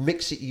 Yeah,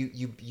 mix it.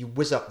 You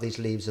whiz up these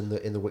leaves in the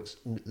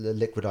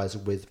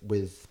liquidizer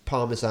with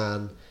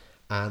parmesan,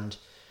 and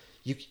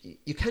you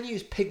can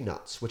use pig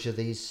nuts, which are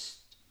these.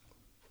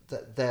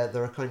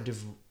 They're a kind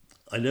of.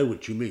 I know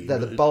what you mean. They're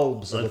the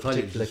bulbs of a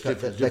particular.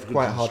 They're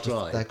quite hard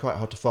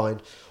to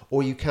find.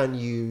 Or you can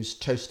use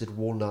toasted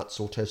walnuts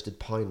or toasted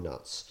pine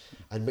nuts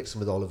and mix them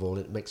with olive oil.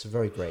 It makes a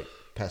very great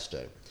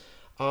pesto.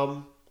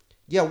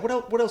 Yeah.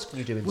 What else can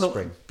you do in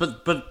spring?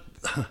 But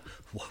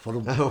what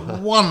a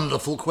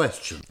wonderful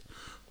question.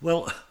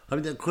 Well, I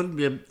mean, there couldn't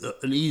be an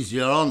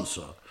easier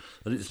answer,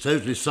 and it's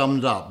totally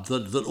summed up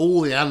that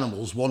all the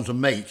animals want to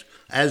mate,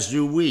 as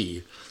do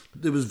we.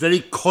 It was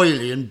very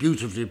coyly and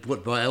beautifully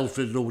put by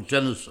Alfred Lord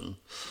Tennyson,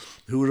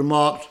 who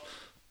remarked,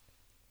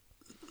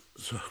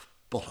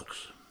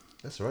 bollocks.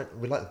 That's all right.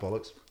 We like the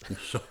bollocks.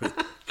 Sorry.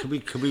 Can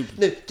we?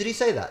 No, did he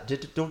say that?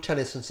 Did Lord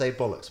Tennyson say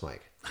bollocks,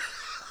 Mike?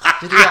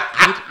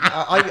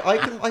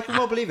 I can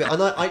well believe it,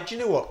 and do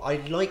you know what? I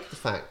like the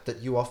fact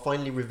that you are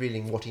finally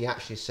revealing what he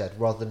actually said,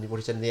 rather than what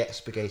he said in the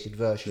expurgated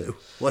version.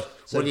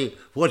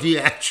 What he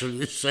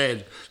actually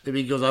said,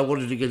 because I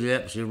wanted to get it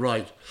absolutely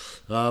right,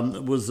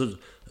 was that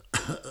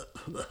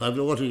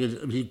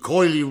he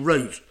coyly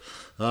wrote,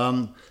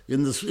 in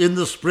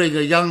the spring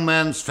a young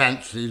man's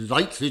fancy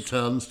lightly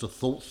turns to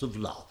thoughts of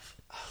love.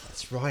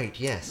 That's right,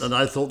 yes. And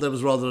I thought that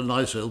was rather a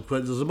nice old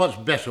quote. There's a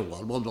much better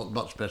one, well, not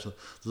much better.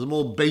 There's a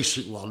more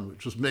basic one,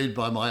 which was made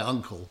by my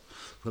uncle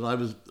when I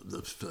was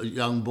a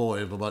young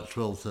boy of about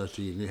 12,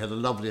 13. He had a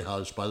lovely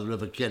house by the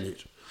River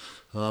Kennet.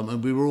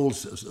 And we were all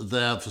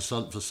there for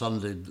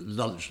Sunday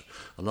lunch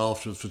and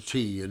afterwards for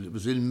tea. And it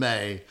was in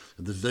May,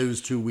 and there's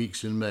those 2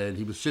 weeks in May, and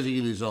he was sitting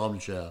in his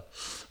armchair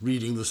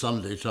reading the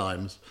Sunday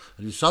Times,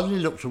 and he suddenly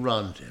looked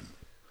around him.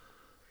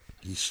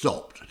 He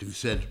stopped and he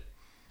said,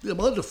 "The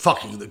amount of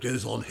fucking that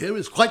goes on here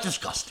is quite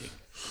disgusting."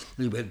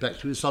 And he went back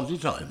to his Sunday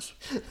Times.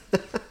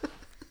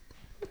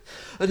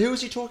 And who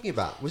was he talking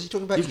about? Was he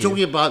talking about He was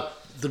talking about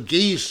the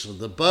geese and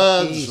the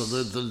birds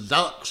and the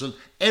ducks and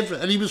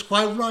and he was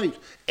quite right.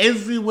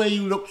 Everywhere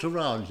you looked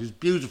around his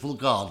beautiful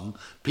garden,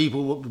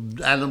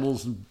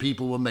 animals and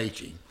people were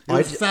mating. It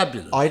was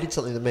fabulous. I did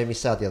something that made me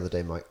sad the other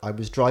day, Mike. I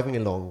was driving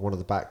along one of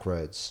the back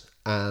roads,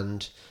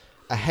 and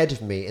ahead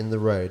of me in the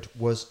road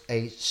was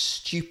a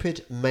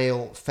stupid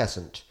male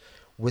pheasant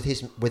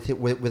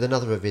with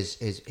another of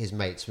his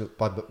mates,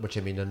 by which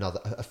I mean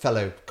a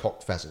fellow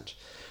cock pheasant,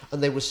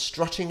 and they were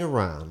strutting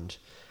around,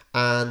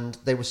 and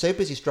they were so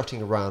busy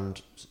strutting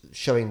around,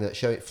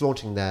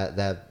 flaunting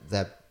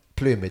their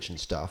plumage and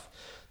stuff,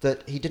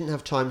 that he didn't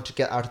have time to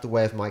get out of the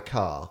way of my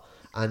car,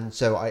 and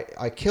so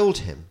I killed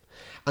him,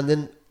 and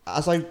then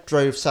as I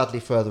drove sadly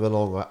further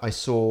along, I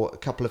saw a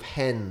couple of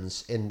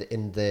hens in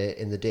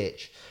the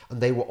ditch, and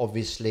they were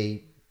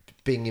obviously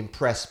being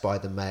impressed by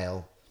the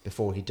male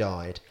before he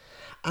died.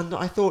 And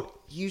I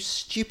thought, you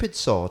stupid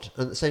sod.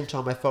 And at the same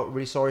time, I felt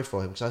really sorry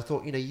for him, because I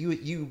thought,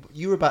 you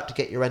were about to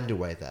get your end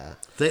away there.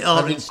 They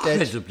are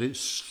incredibly,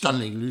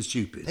 stunningly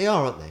stupid. They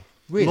are, aren't they?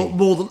 Really?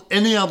 More than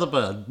any other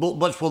bird,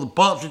 much more than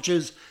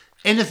partridges,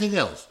 anything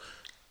else.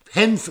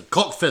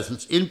 Cock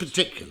pheasants in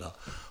particular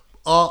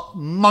are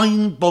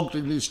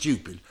mind-bogglingly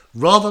stupid,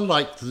 rather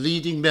like the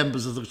leading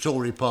members of the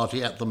Tory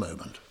party at the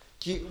moment.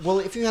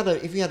 If you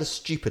had a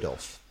stupid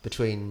off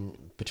between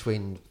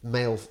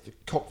male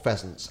cock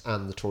pheasants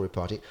and the Tory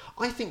party,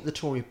 I think the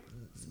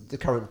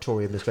current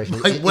Tory administration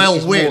might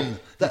well win.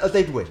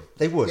 They'd win.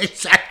 They would.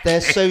 Exactly.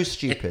 They're so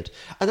stupid.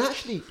 And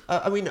actually,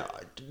 I mean,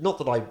 not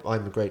that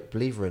I'm a great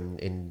believer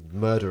in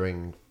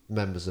murdering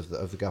members of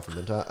the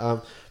government,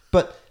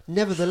 but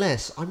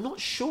nevertheless, I'm not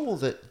sure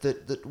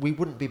that we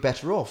wouldn't be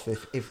better off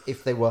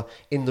if they were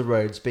in the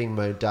roads being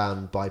mowed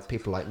down by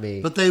people like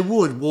me. But they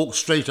would walk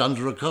straight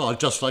under a car,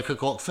 just like a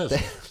cock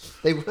pheasant.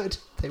 They would.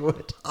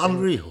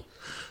 Unreal.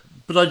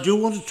 But I do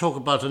want to talk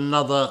about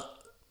another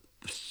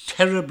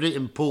terribly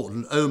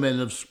important omen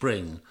of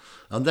spring,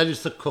 and that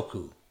is the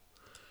cuckoo.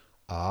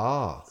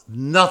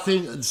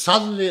 Nothing,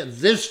 suddenly at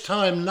this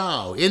time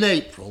now, in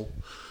April,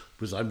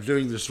 because I'm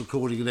doing this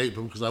recording in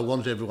April because I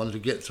want everyone to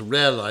get to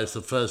realise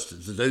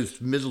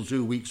those middle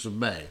 2 weeks of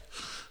May.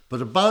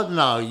 But about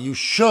now, you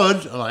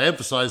should, and I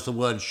emphasise the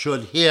word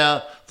should,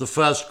 hear the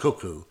first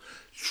cuckoo.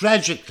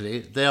 Tragically,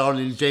 they are an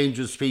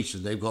endangered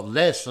species. They've got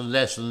less and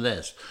less and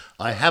less.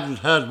 I haven't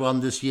heard one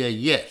this year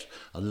yet,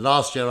 and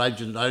last year I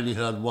only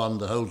heard one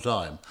the whole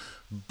time.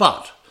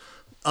 But,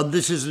 and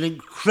this is an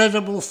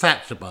incredible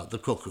fact about the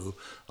cuckoo,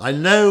 I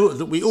know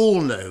that we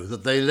all know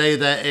that they lay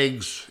their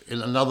eggs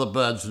in another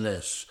bird's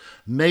nest,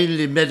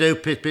 mainly meadow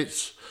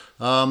pipits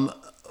and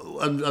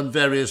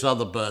various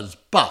other birds.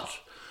 But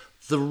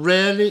the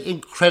really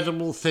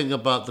incredible thing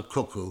about the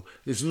cuckoo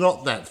is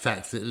not that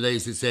fact that it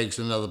lays its eggs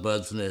in another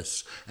bird's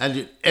nest and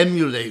it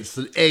emulates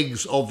the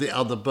eggs of the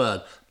other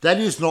bird. That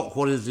is not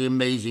what is the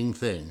amazing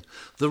thing.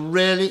 The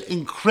really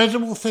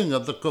incredible thing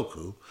of the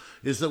cuckoo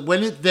is that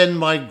when it then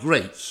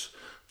migrates,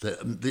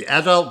 the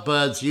adult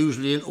birds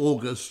usually in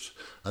August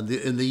and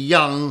the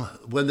young,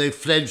 when they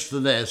fledge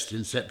the nest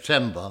in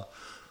September,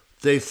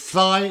 they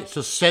fly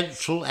to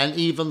Central and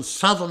even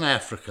Southern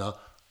Africa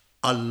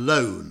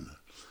alone.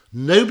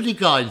 Nobody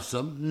guides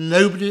them.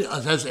 Nobody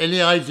has any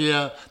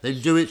idea. They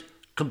do it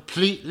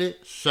completely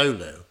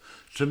solo.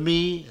 To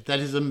me, that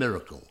is a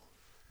miracle.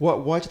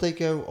 Why do they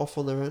go off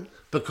on their own?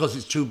 Because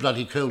it's too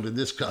bloody cold in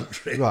this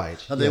country. Right.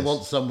 And they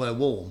want somewhere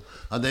warm.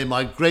 And they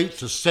migrate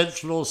to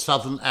Central or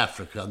Southern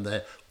Africa.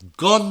 And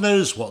God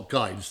knows what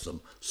guides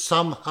them.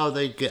 Somehow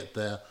they get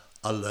there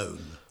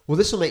alone. Well,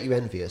 this will make you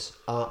envious.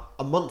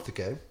 A month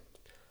ago,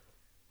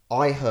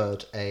 I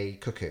heard a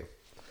cuckoo.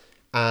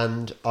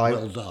 And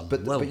well done.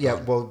 But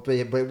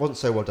it wasn't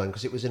so well done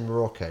because it was in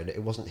Morocco.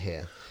 It wasn't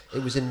here.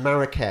 It was in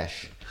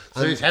Marrakesh.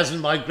 So it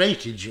hasn't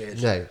migrated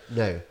yet.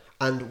 No.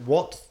 And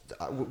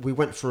we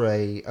went for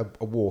a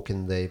walk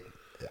in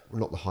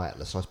not the High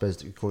Atlas. I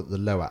suppose you call it the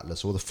Low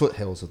Atlas or the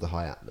foothills of the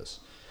High Atlas.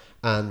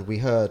 And we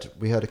heard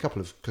a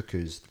couple of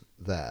cuckoos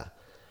there.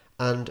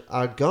 And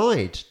our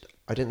guide,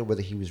 I don't know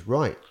whether he was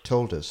right,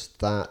 told us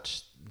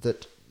that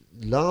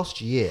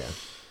last year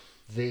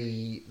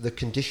the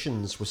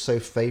conditions were so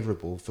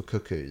favourable for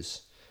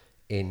cuckoos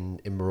in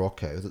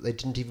Morocco that they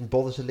didn't even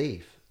bother to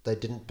leave. They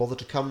didn't bother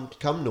to come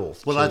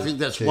north. Well, I think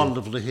that's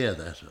wonderful to hear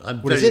that.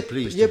 I'm very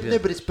pleased. Yeah, to hear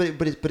but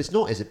it's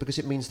not, is it? Because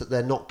it means that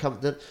they're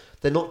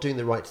not doing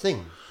the right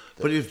thing.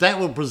 But if that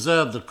will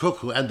preserve the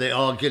cuckoo, and they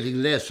are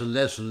getting less and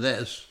less and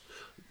less,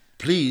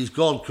 please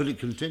God, could it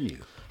continue?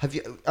 Have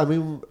you? I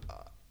mean,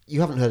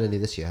 you haven't heard any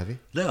this year, have you?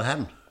 No, I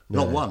haven't.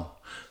 Not one.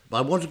 But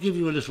I want to give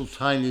you a little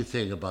tiny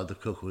thing about the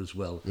cuckoo as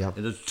well,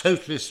 in a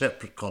totally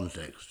separate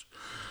context.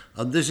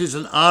 And this is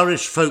an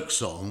Irish folk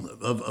song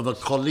of a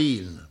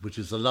colleen, which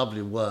is a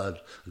lovely word,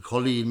 a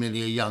colleen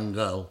meaning a young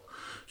girl,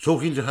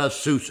 talking to her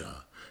suitor.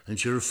 And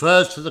she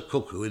refers to the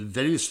cuckoo in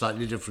very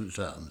slightly different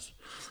terms.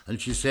 And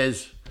she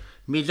says,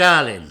 "Me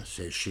darling,"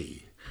 says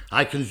she,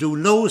 "I can do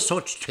no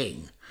such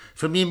thing.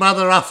 For me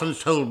mother often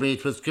told me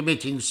it was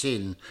committing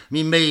sin,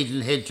 me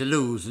maidenhead to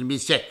lose and me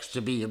sex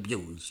to be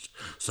abused.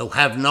 So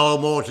have no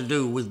more to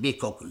do with me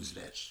cuckoo's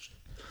nest."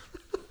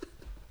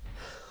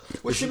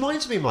 Which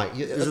reminds me, Mike,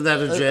 isn't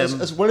that a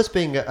gem? As well as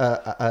being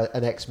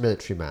an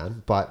ex-military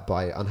man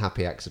by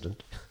unhappy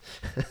accident,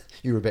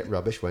 you were a bit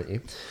rubbish, weren't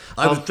you?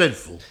 I was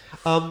dreadful.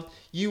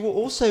 You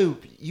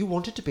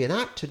wanted to be an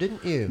actor,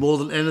 didn't you? More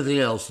than anything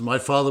else. My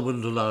father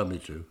wouldn't allow me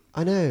to.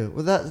 I know.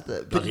 Well,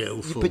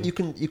 but you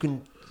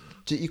can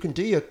You can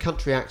do your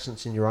country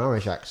accents and your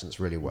Irish accents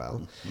really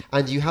well,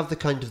 and you have the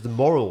kind of the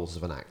morals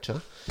of an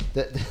actor.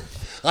 That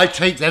I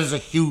take that as a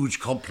huge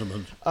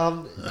compliment.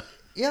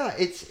 Yeah,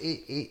 it's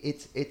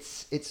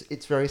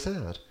very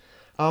sad.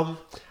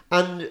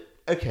 And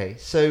okay,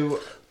 so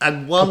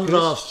one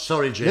last,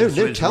 sorry, James,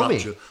 no, tell me.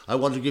 You. I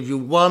want to give you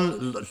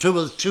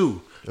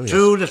two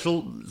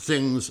little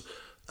things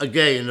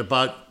again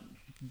about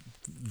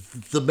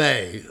the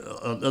May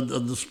and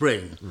the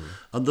spring.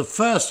 And the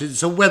first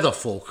is a weather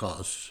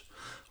forecast,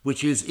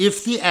 which is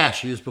if the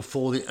ash is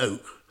before the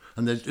oak,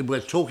 and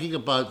we're talking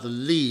about the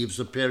leaves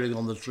appearing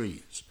on the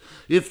trees.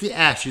 If the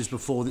ash is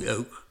before the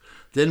oak,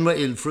 then we're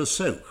in for a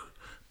soak.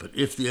 But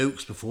if the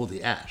oak's before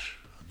the ash,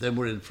 then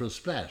we're in for a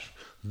splash.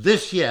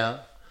 This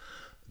year,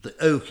 the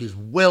oak is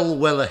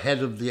well ahead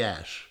of the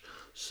ash,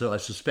 so I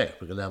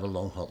suspect we're going to have a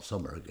long, hot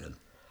summer again.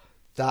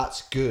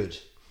 That's good.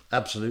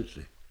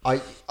 Absolutely. I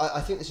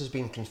think this has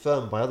been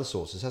confirmed by other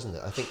sources, hasn't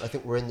it? I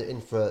think we're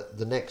in for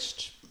the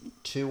next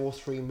 2 or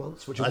 3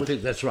 months. I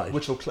think that's right.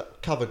 Which will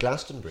cover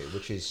Glastonbury,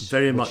 which is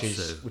very much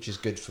so. Which is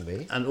good for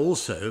me. And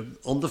also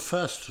on the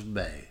 1st of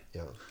May.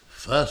 Yeah.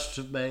 1st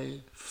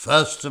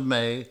of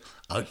May,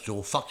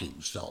 outdoor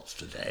fucking starts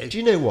today. Do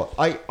you know what?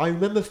 I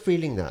remember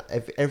feeling that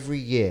every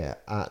year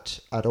at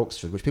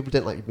Oxford, which people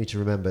don't like me to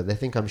remember. They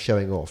think I'm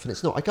showing off, and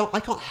it's not. I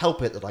can't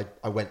help it that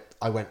I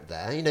went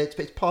there. You know,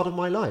 it's part of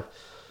my life.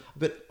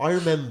 But I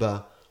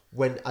remember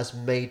when, as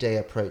May Day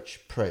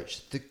approached,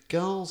 the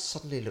girls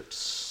suddenly looked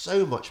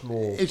so much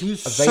more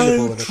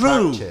available and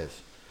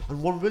attractive,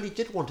 and one really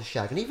did want to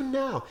shag. And even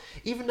now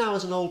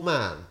as an old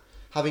man,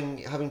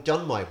 having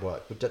done my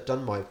work,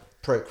 done my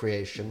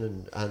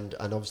procreation, and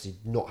obviously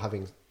not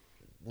having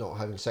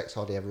sex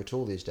hardly ever at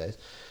all these days,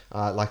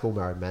 like all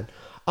married men,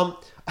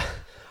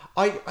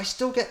 I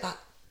still get that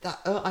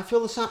I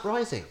feel the sap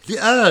rising. The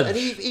urge. And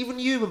even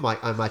you,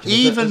 Mike, I imagine.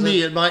 Even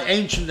me at my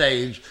ancient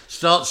age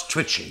starts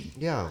twitching.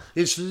 Yeah.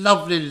 It's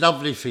lovely,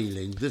 lovely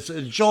feeling. There's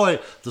a joy.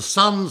 The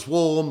sun's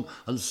warm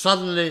and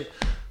suddenly,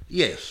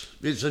 yes,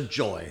 it's a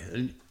joy.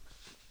 And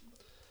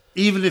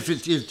even if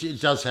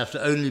it does have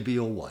to only be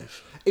your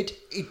wife.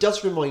 It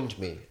does remind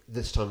me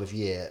this time of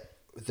year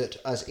that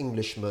as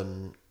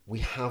Englishmen, we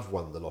have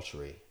won the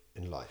lottery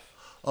in life.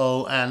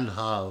 Oh, and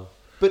how.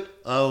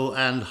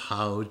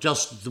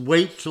 Just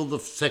wait till the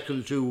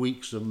second 2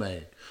 weeks of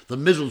May, the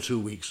middle 2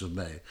 weeks of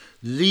May.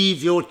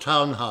 Leave your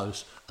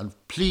townhouse and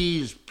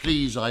please,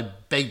 I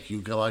beg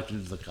you, go out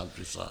into the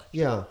countryside.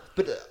 Yeah,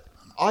 but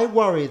I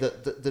worry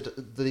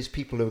that these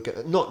people who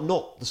are,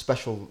 not the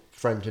special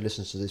friend who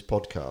listens to this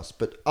podcast,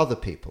 but other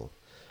people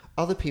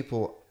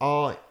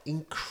are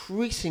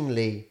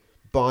increasingly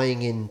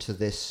buying into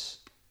this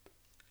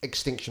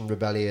Extinction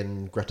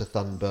Rebellion, Greta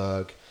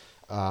Thunberg,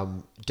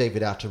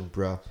 David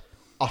Attenborough,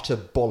 utter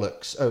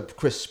bollocks,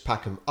 Chris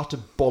Packham, utter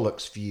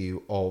bollocks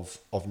view of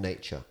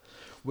nature,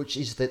 which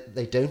is that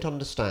they don't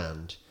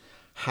understand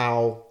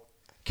how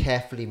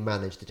carefully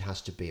managed it has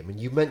to be. I mean,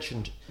 you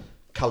mentioned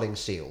culling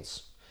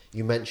seals,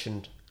 you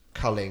mentioned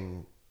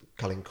culling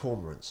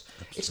cormorants.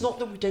 Absolutely. It's not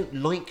that we don't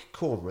like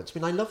cormorants. I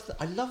mean,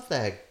 I love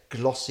their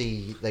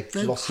glossy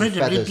incredibly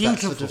feathers,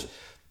 beautiful. that sort of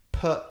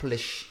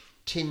purplish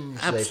tinge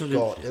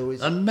Absolutely. they've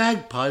got. And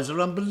magpies are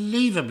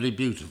unbelievably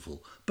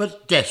beautiful,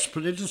 but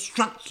desperately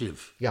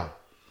destructive. Yeah.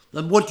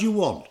 And what do you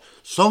want?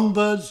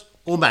 Songbirds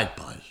or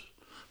magpies?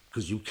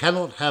 Because you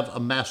cannot have a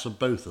mass of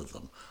both of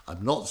them.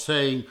 I'm not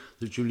saying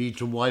that you need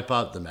to wipe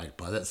out the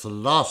magpie. That's the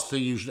last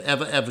thing you should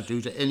ever do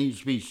to any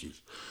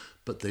species.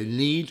 But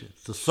the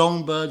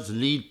songbirds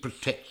need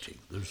protecting.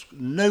 There's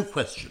no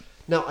question.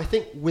 Now, I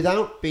think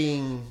without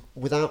being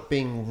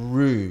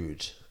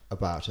rude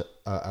about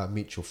a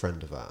mutual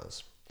friend of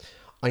ours,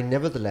 I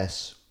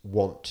nevertheless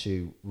want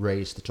to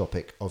raise the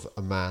topic of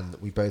a man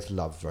that we both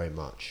love very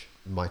much,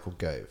 Michael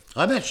Gove.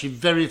 I'm actually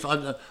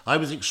I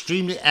was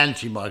extremely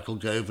anti-Michael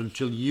Gove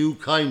until you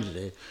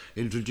kindly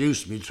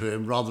introduced me to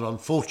him, rather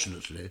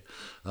unfortunately.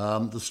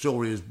 The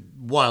story is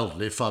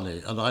wildly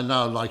funny, and I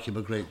now like him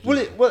a great deal.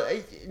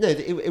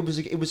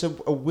 It was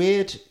a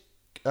weird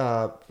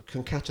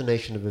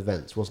concatenation of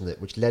events, wasn't it,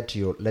 which led to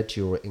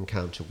your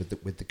encounter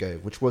with the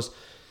Gove, which was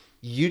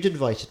you'd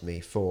invited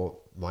me for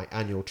my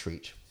annual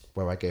treat,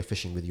 where I go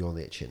fishing with you on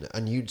the Itchin,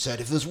 and you'd said,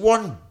 if there's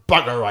one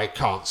bugger I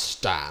can't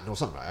stand, or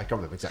something, I can't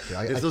remember exactly.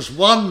 If there's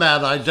one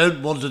man I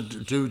don't want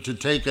to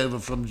take over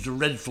from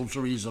dreadful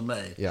Theresa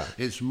May,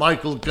 it's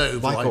Michael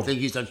Gove. I think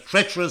he's a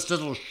treacherous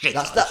little shit.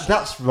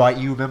 That's right,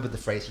 you remembered the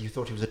phrase, you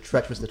thought he was a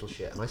treacherous little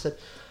shit, and I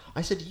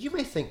said, you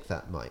may think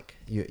that, Mike,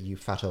 you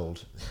fat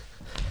old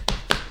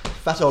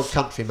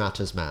country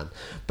matters man,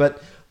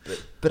 but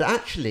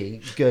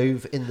actually,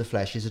 Gove in the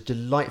flesh is a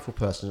delightful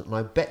person, and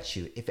I bet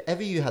you, if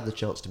ever you had the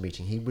chance to meet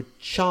him, he would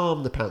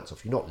charm the pants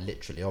off you. Not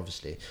literally,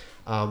 obviously,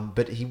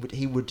 but he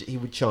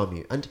would charm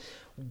you. And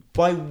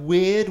by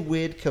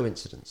weird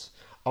coincidence,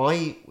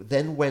 I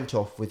then went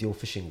off with your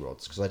fishing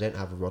rods, because I don't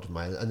have a rod of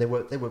my own, and they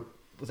were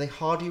were they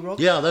hardy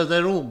rods? Yeah,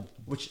 they're all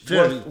which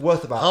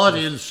worth about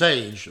hardy and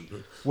sage.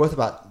 Worth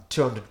about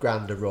 200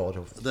 grand a rod.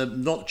 They're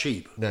not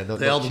cheap. No,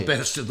 they are the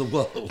best in the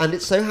world. And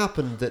it so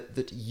happened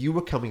that you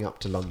were coming up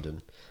to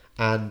London,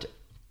 and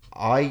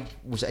I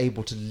was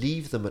able to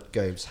leave them at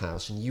Gove's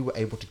house, and you were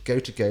able to go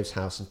to Gove's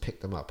house and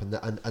pick them up, and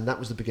that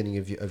was the beginning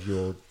of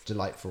your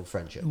delightful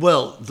friendship.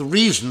 Well, the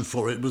reason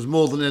for it was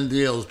more than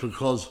anything else,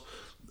 because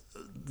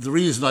the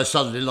reason I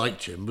suddenly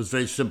liked him was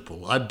very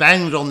simple. I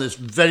banged on this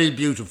very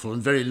beautiful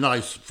and very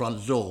nice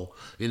front door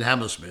in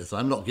Hammersmith.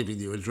 I'm not giving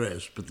you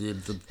address, but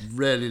the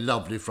really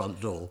lovely front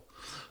door.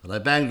 And I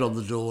banged on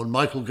the door, and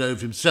Michael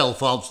Gove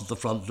himself answered the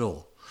front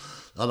door.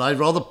 And I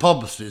rather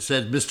pompously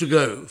said, "Mr.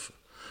 Gove."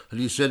 And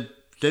he said,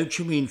 "Don't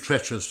you mean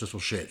treacherous little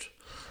shit?"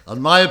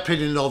 And my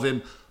opinion of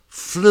him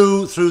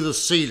flew through the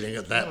ceiling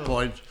at that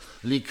point.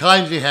 And he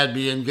kindly had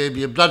me and gave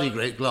me a bloody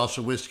great glass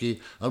of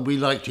whiskey, and we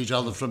liked each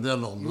other from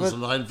then onwards,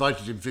 and I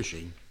invited him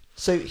fishing.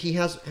 So he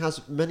has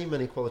many,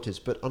 many qualities,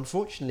 but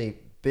unfortunately,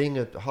 being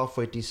a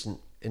halfway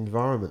decent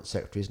environment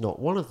secretary is not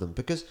one of them.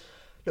 Because,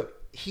 look,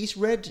 he's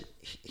read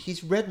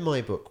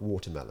my book,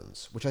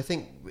 Watermelons, which I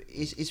think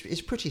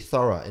is pretty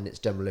thorough in its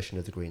demolition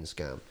of the green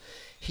scam.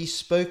 He's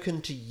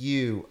spoken to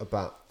you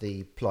about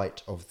the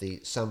plight of the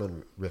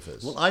salmon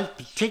rivers. Well, I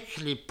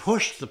particularly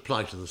pushed the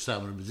plight of the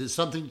salmon rivers. It's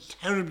something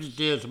terribly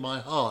dear to my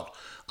heart.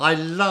 I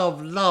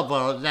love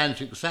our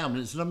Atlantic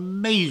salmon. It's an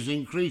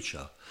amazing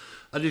creature.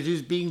 And it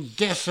is being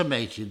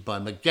decimated by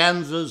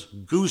mergansers,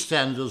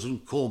 goosanders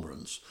and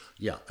cormorants.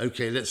 Yeah,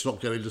 okay, let's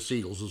not go into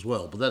seagulls as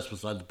well, but that's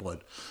beside the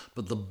point.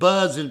 But the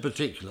birds in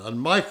particular. And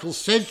Michael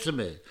said to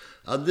me,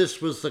 and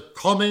this was the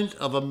comment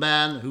of a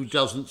man who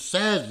doesn't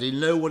sadly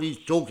know what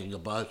he's talking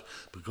about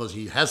because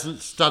he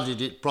hasn't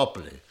studied it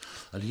properly.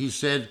 And he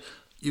said,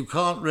 "You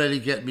can't really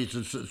get me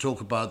to talk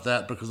about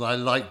that because I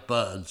like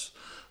birds."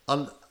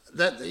 And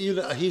that,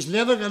 he's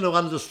never going to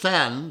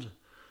understand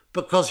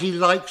because he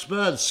likes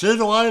birds. So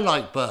do I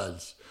like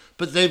birds.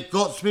 But they've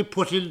got to be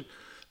put in...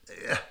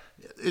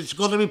 It's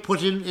got to be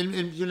put in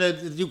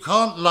you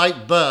can't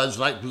like birds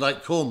like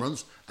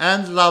cormorants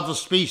and love a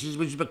species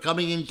which is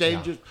becoming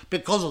endangered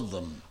because of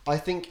them. I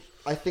think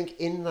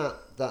in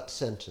that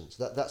sentence,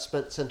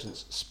 that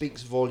sentence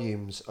speaks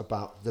volumes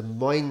about the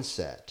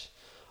mindset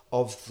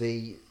of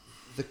the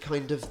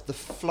kind of the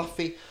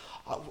fluffy...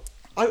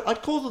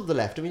 I'd call them the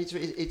left. I mean,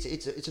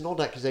 it's an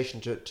odd accusation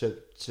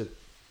to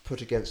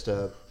put against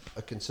a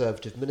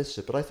Conservative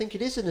minister, but I think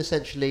it is an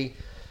essentially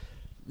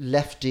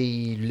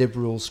lefty,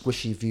 liberal,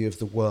 squishy view of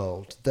the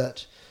world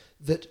that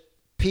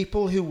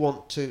people who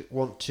want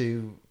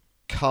to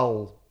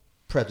cull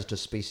predator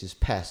species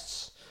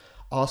pests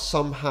are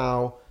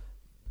somehow,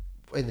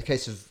 in the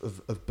case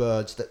of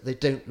birds, that they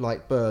don't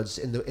like birds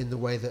in the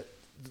way that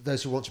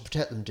those who want to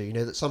protect them do. You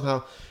know, that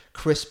somehow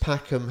Chris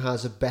Packham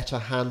has a better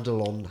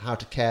handle on how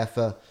to care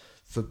for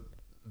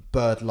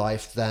bird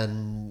life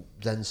than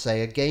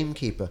say a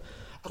gamekeeper.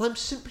 And I'm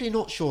simply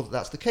not sure that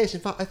that's the case.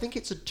 In fact, I think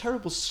it's a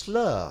terrible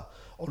slur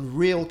on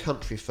real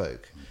country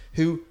folk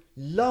who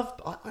love...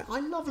 I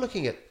love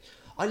looking at...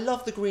 I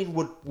love the green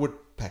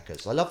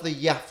woodpeckers. I love the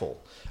yaffle,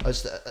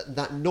 as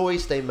that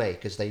noise they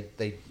make as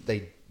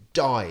they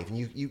dive. And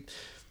you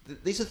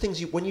these are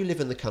things when you live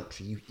in the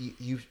country,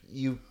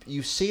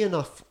 you see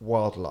enough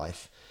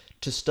wildlife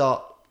to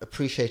start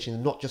appreciating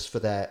them, not just for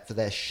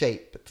their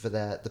shape, but for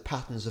the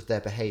patterns of their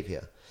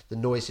behaviour, the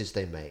noises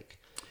they make.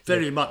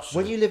 Very much so.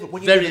 When you live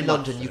in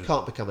London, you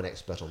can't become an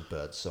expert on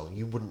bird song.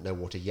 You wouldn't know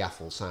what a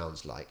yaffle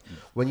sounds like.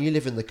 When you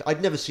live in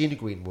I'd never seen a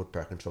green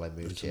woodpecker until I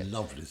moved here. It's a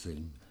lovely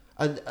thing.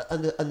 And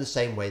the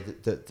same way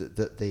that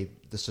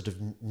the sort of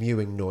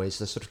mewing noise,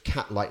 the sort of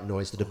cat-like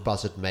noise that a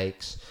buzzard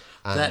makes.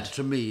 And that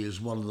to me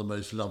is one of the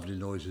most lovely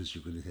noises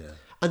you can hear.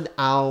 And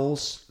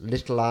owls,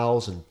 little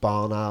owls and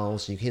barn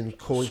owls, you hear them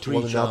calling to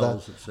one another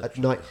at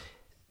night.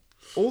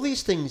 All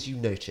these things you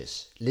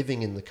notice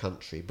living in the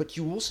country, but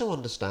you also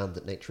understand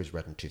that nature is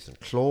red in tooth and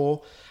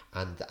claw,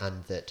 and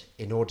that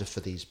in order for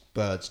these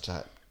birds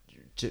to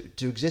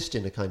exist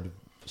in a kind of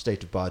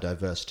state of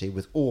biodiversity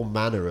with all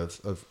manner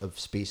of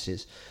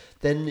species,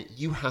 then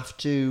you have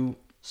to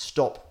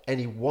stop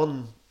any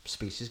one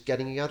species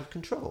getting out of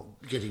control.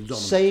 Getting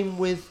dominant. Same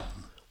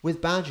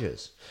with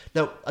badgers.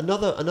 Now,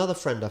 another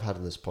friend I've had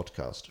on this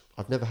podcast,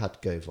 I've never had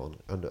Gove on,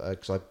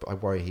 because I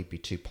worry he'd be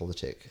too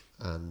politic.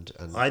 And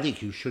I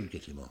think you should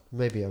get him on.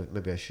 Maybe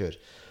I should.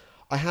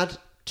 I had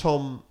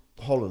Tom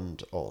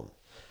Holland on,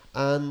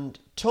 and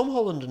Tom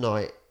Holland and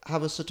I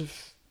have a sort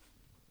of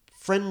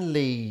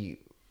friendly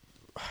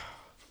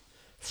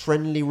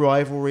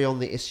rivalry on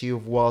the issue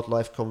of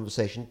wildlife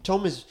conversation.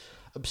 Tom is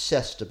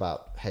obsessed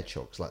about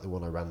hedgehogs, like the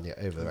one I ran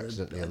over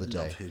accidentally the other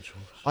day.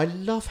 I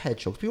love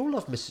hedgehogs. We all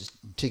love Mrs.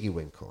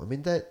 Tiggywinkle. I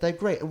mean, they're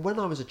great. And when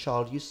I was a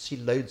child, I used to see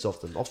loads of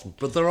them often.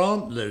 But there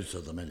aren't loads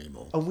of them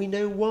anymore. And we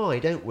know why,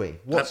 don't we?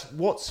 What's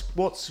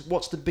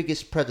the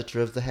biggest predator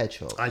of the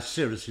hedgehog? I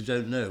seriously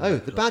don't know. Oh,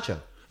 the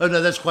badger. Oh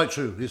no, that's quite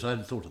true. Yes, I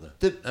hadn't thought of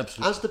that.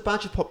 Absolutely. As the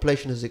badger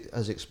population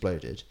has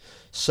exploded,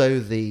 so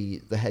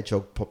the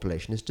hedgehog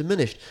population is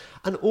diminished.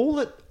 And all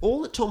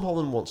that Tom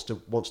Holland wants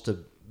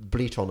to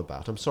bleat on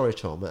about. I'm sorry,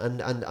 Tom. And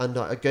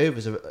Gove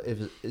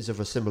is of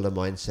a similar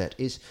mindset.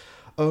 Is,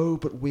 oh,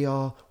 but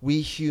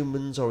we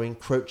humans are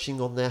encroaching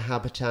on their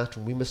habitat,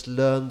 and we must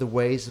learn the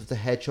ways of the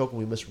hedgehog, and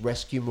we must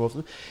rescue more of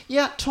them.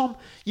 Yeah, Tom,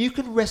 you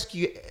can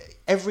rescue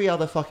every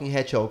other fucking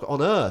hedgehog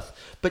on Earth,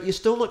 but you're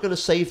still not going to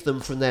save them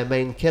from their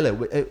main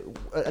killer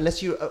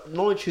unless you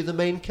acknowledge who the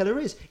main killer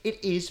is.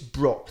 It is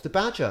Brock the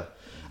Badger.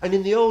 And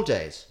in the old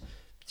days,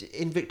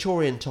 in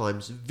Victorian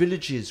times,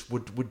 villages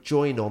would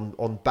join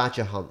on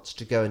badger hunts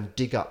to go and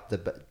dig up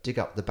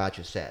the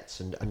badger sets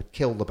and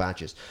kill the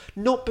badgers.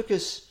 Not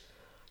because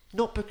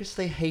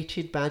they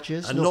hated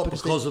badgers, and not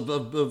because of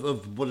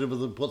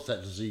what's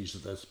that disease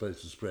that they're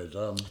supposed to spread?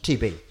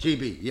 TB.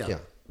 TB, yeah.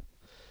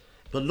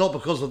 But not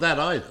because of that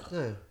either.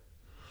 No,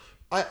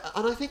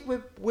 I think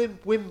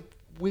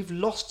we've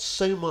lost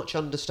so much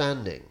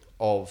understanding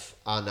of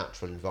our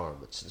natural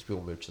environment since we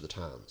all moved to the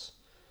towns,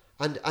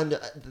 and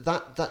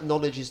that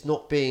knowledge is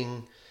not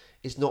being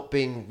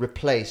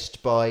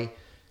replaced by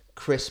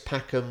Chris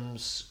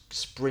Packham's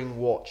Spring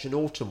Watch and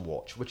Autumn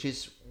Watch, which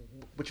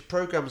are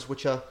programs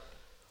which are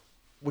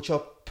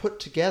put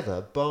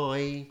together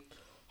by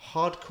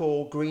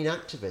hardcore green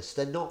activists.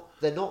 They're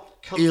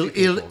not country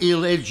people.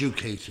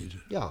 Ill-educated.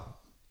 Yeah.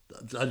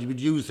 I would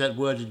use that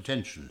word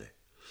intentionally.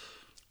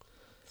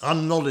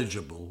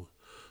 Unknowledgeable,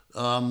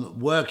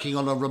 working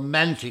on a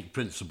romantic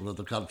principle of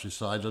the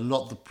countryside and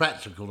not the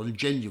practical and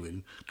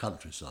genuine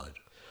countryside.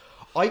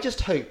 I just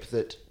hope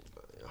that,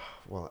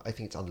 well, I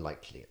think it's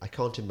unlikely. I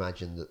can't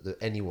imagine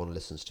that anyone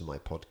listens to my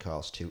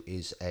podcast who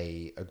is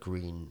a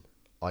green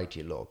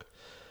ideologue.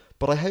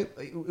 But I hope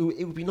it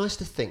would be nice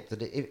to think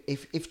that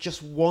if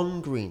just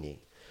one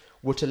greenie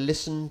were to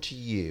listen to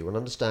you and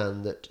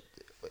understand that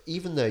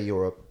even though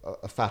you're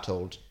a fat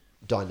old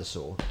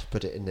dinosaur, to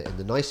put it in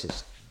the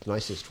nicest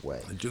way,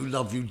 I do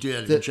love you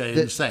dearly,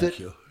 James. Thank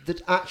you.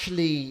 That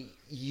actually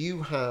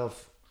you have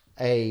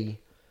an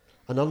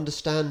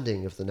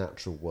understanding of the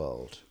natural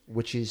world,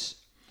 which is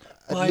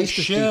by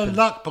sheer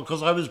luck,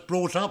 because I was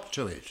brought up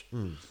to it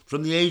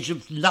from the age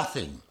of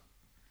nothing,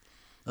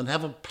 and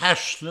have a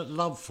passionate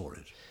love for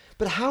it.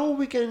 But how are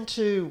we going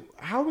to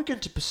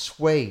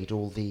persuade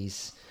all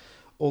these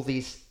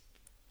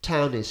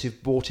townies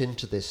who've bought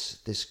into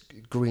this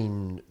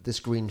green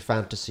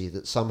fantasy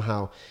that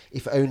somehow,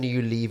 if only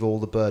you leave all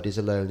the birdies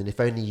alone, and if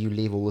only you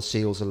leave all the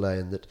seals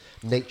alone, that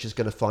nature's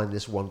going to find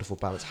this wonderful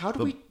balance? How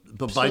do we?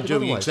 But by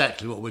doing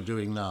exactly what we're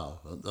doing now,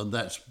 and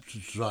that's to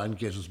try and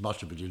get as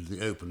much of it into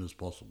the open as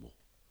possible.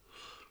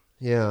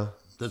 Yeah,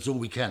 that's all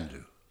we can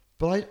do.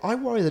 But I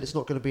worry that it's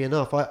not going to be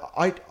enough.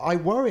 I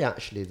worry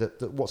actually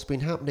that what's been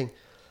happening.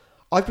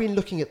 I've been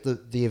looking at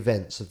the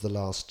events of the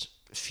last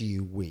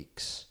few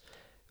weeks.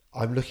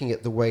 I'm looking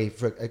at the way.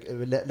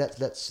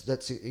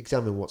 Let's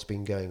examine what's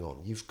been going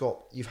on.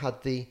 You've had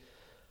a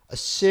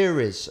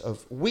series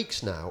of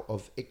weeks now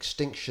of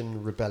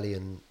Extinction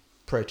Rebellion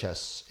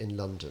protests in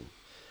London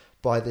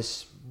by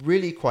this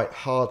really quite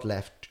hard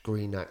left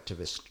green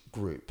activist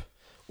group,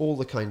 all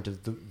the kind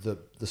of the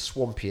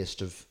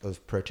swampiest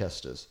of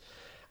protesters.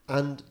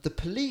 And the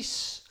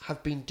police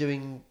have been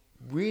doing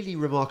really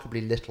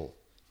remarkably little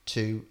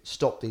to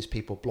stop these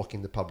people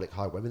blocking the public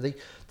highway. I mean,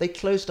 they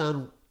closed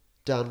down,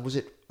 was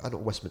it,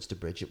 not Westminster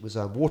Bridge, it was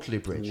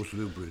Waterloo Bridge.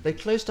 Waterloo Bridge. They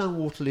closed down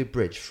Waterloo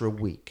Bridge for a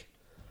week.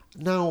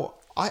 Now,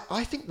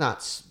 I think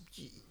that's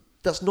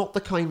not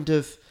the kind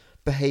of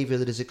behaviour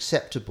that is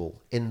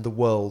acceptable in the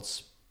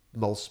world's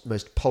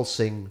most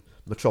pulsing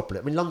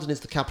metropolis. I mean, London is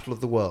the capital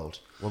of the world,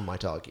 one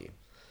might argue.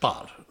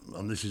 But,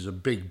 and this is a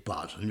big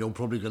but, and you're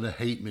probably going to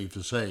hate me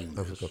for saying this.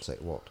 Oh, for God's sake,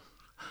 what?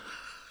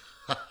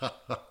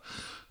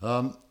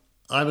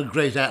 I'm a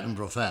great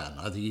Attenborough fan.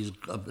 I think he's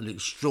an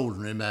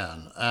extraordinary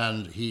man,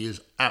 and he is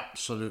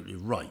absolutely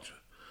right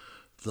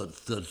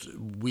that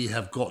we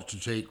have got to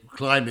take...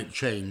 Climate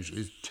change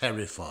is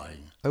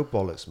terrifying. Oh,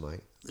 bollocks, mate.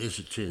 Yes,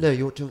 it is. No,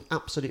 you're doing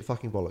absolute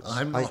fucking bollocks.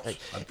 I'm not. Do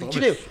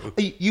you know,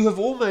 you have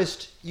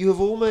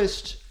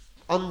almost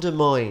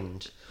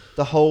undermined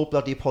the whole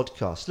bloody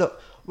podcast.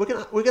 Look, we're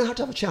gonna have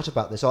to have a chat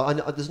about this.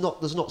 There's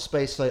not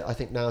space, I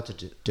think, now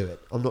to do it.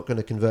 I'm not going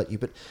to convert you,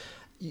 but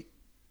you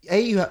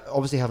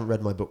obviously haven't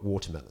read my book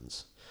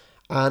Watermelons,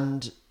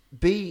 and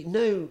B,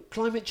 no,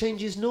 climate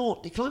change is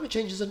not. Climate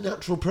change is a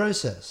natural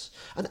process,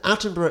 and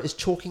Attenborough is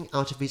talking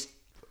out of his.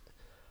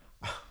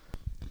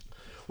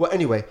 Well,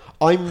 anyway,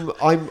 I'm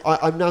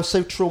now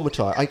so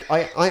traumatized.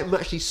 I'm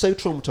actually so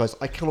traumatized.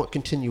 I cannot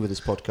continue with this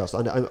podcast.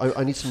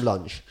 I need some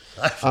lunch.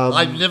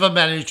 I've never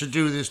managed to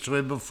do this to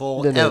him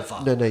before.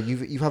 Ever. No.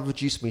 You have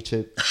reduced me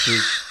to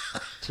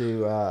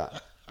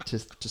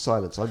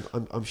silence.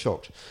 I'm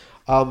shocked.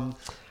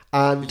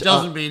 And it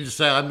doesn't mean to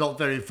say I'm not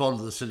very fond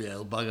of the silly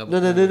old bugger. No.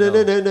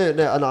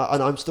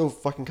 And I'm still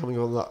fucking coming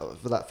on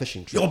for that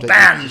fishing trip. You're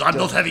banned. I'm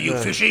not having you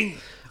fishing.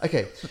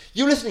 Okay,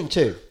 you're listening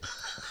to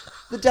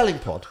the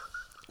Delingpod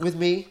with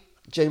me,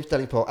 James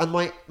Delingpod, and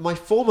my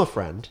former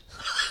friend,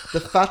 the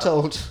fat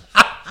old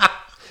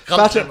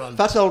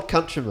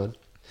countryman,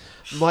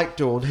 Mike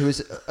Daunt, who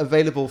is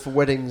available for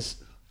weddings,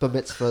 bar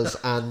mitzvahs,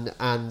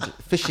 and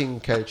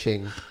fishing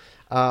coaching.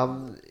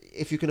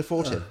 if you can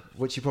afford him,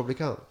 which you probably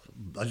can't.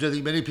 I don't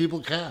think many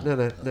people can.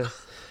 No.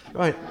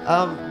 Right.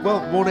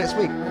 Well, more next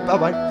week.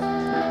 Bye-bye.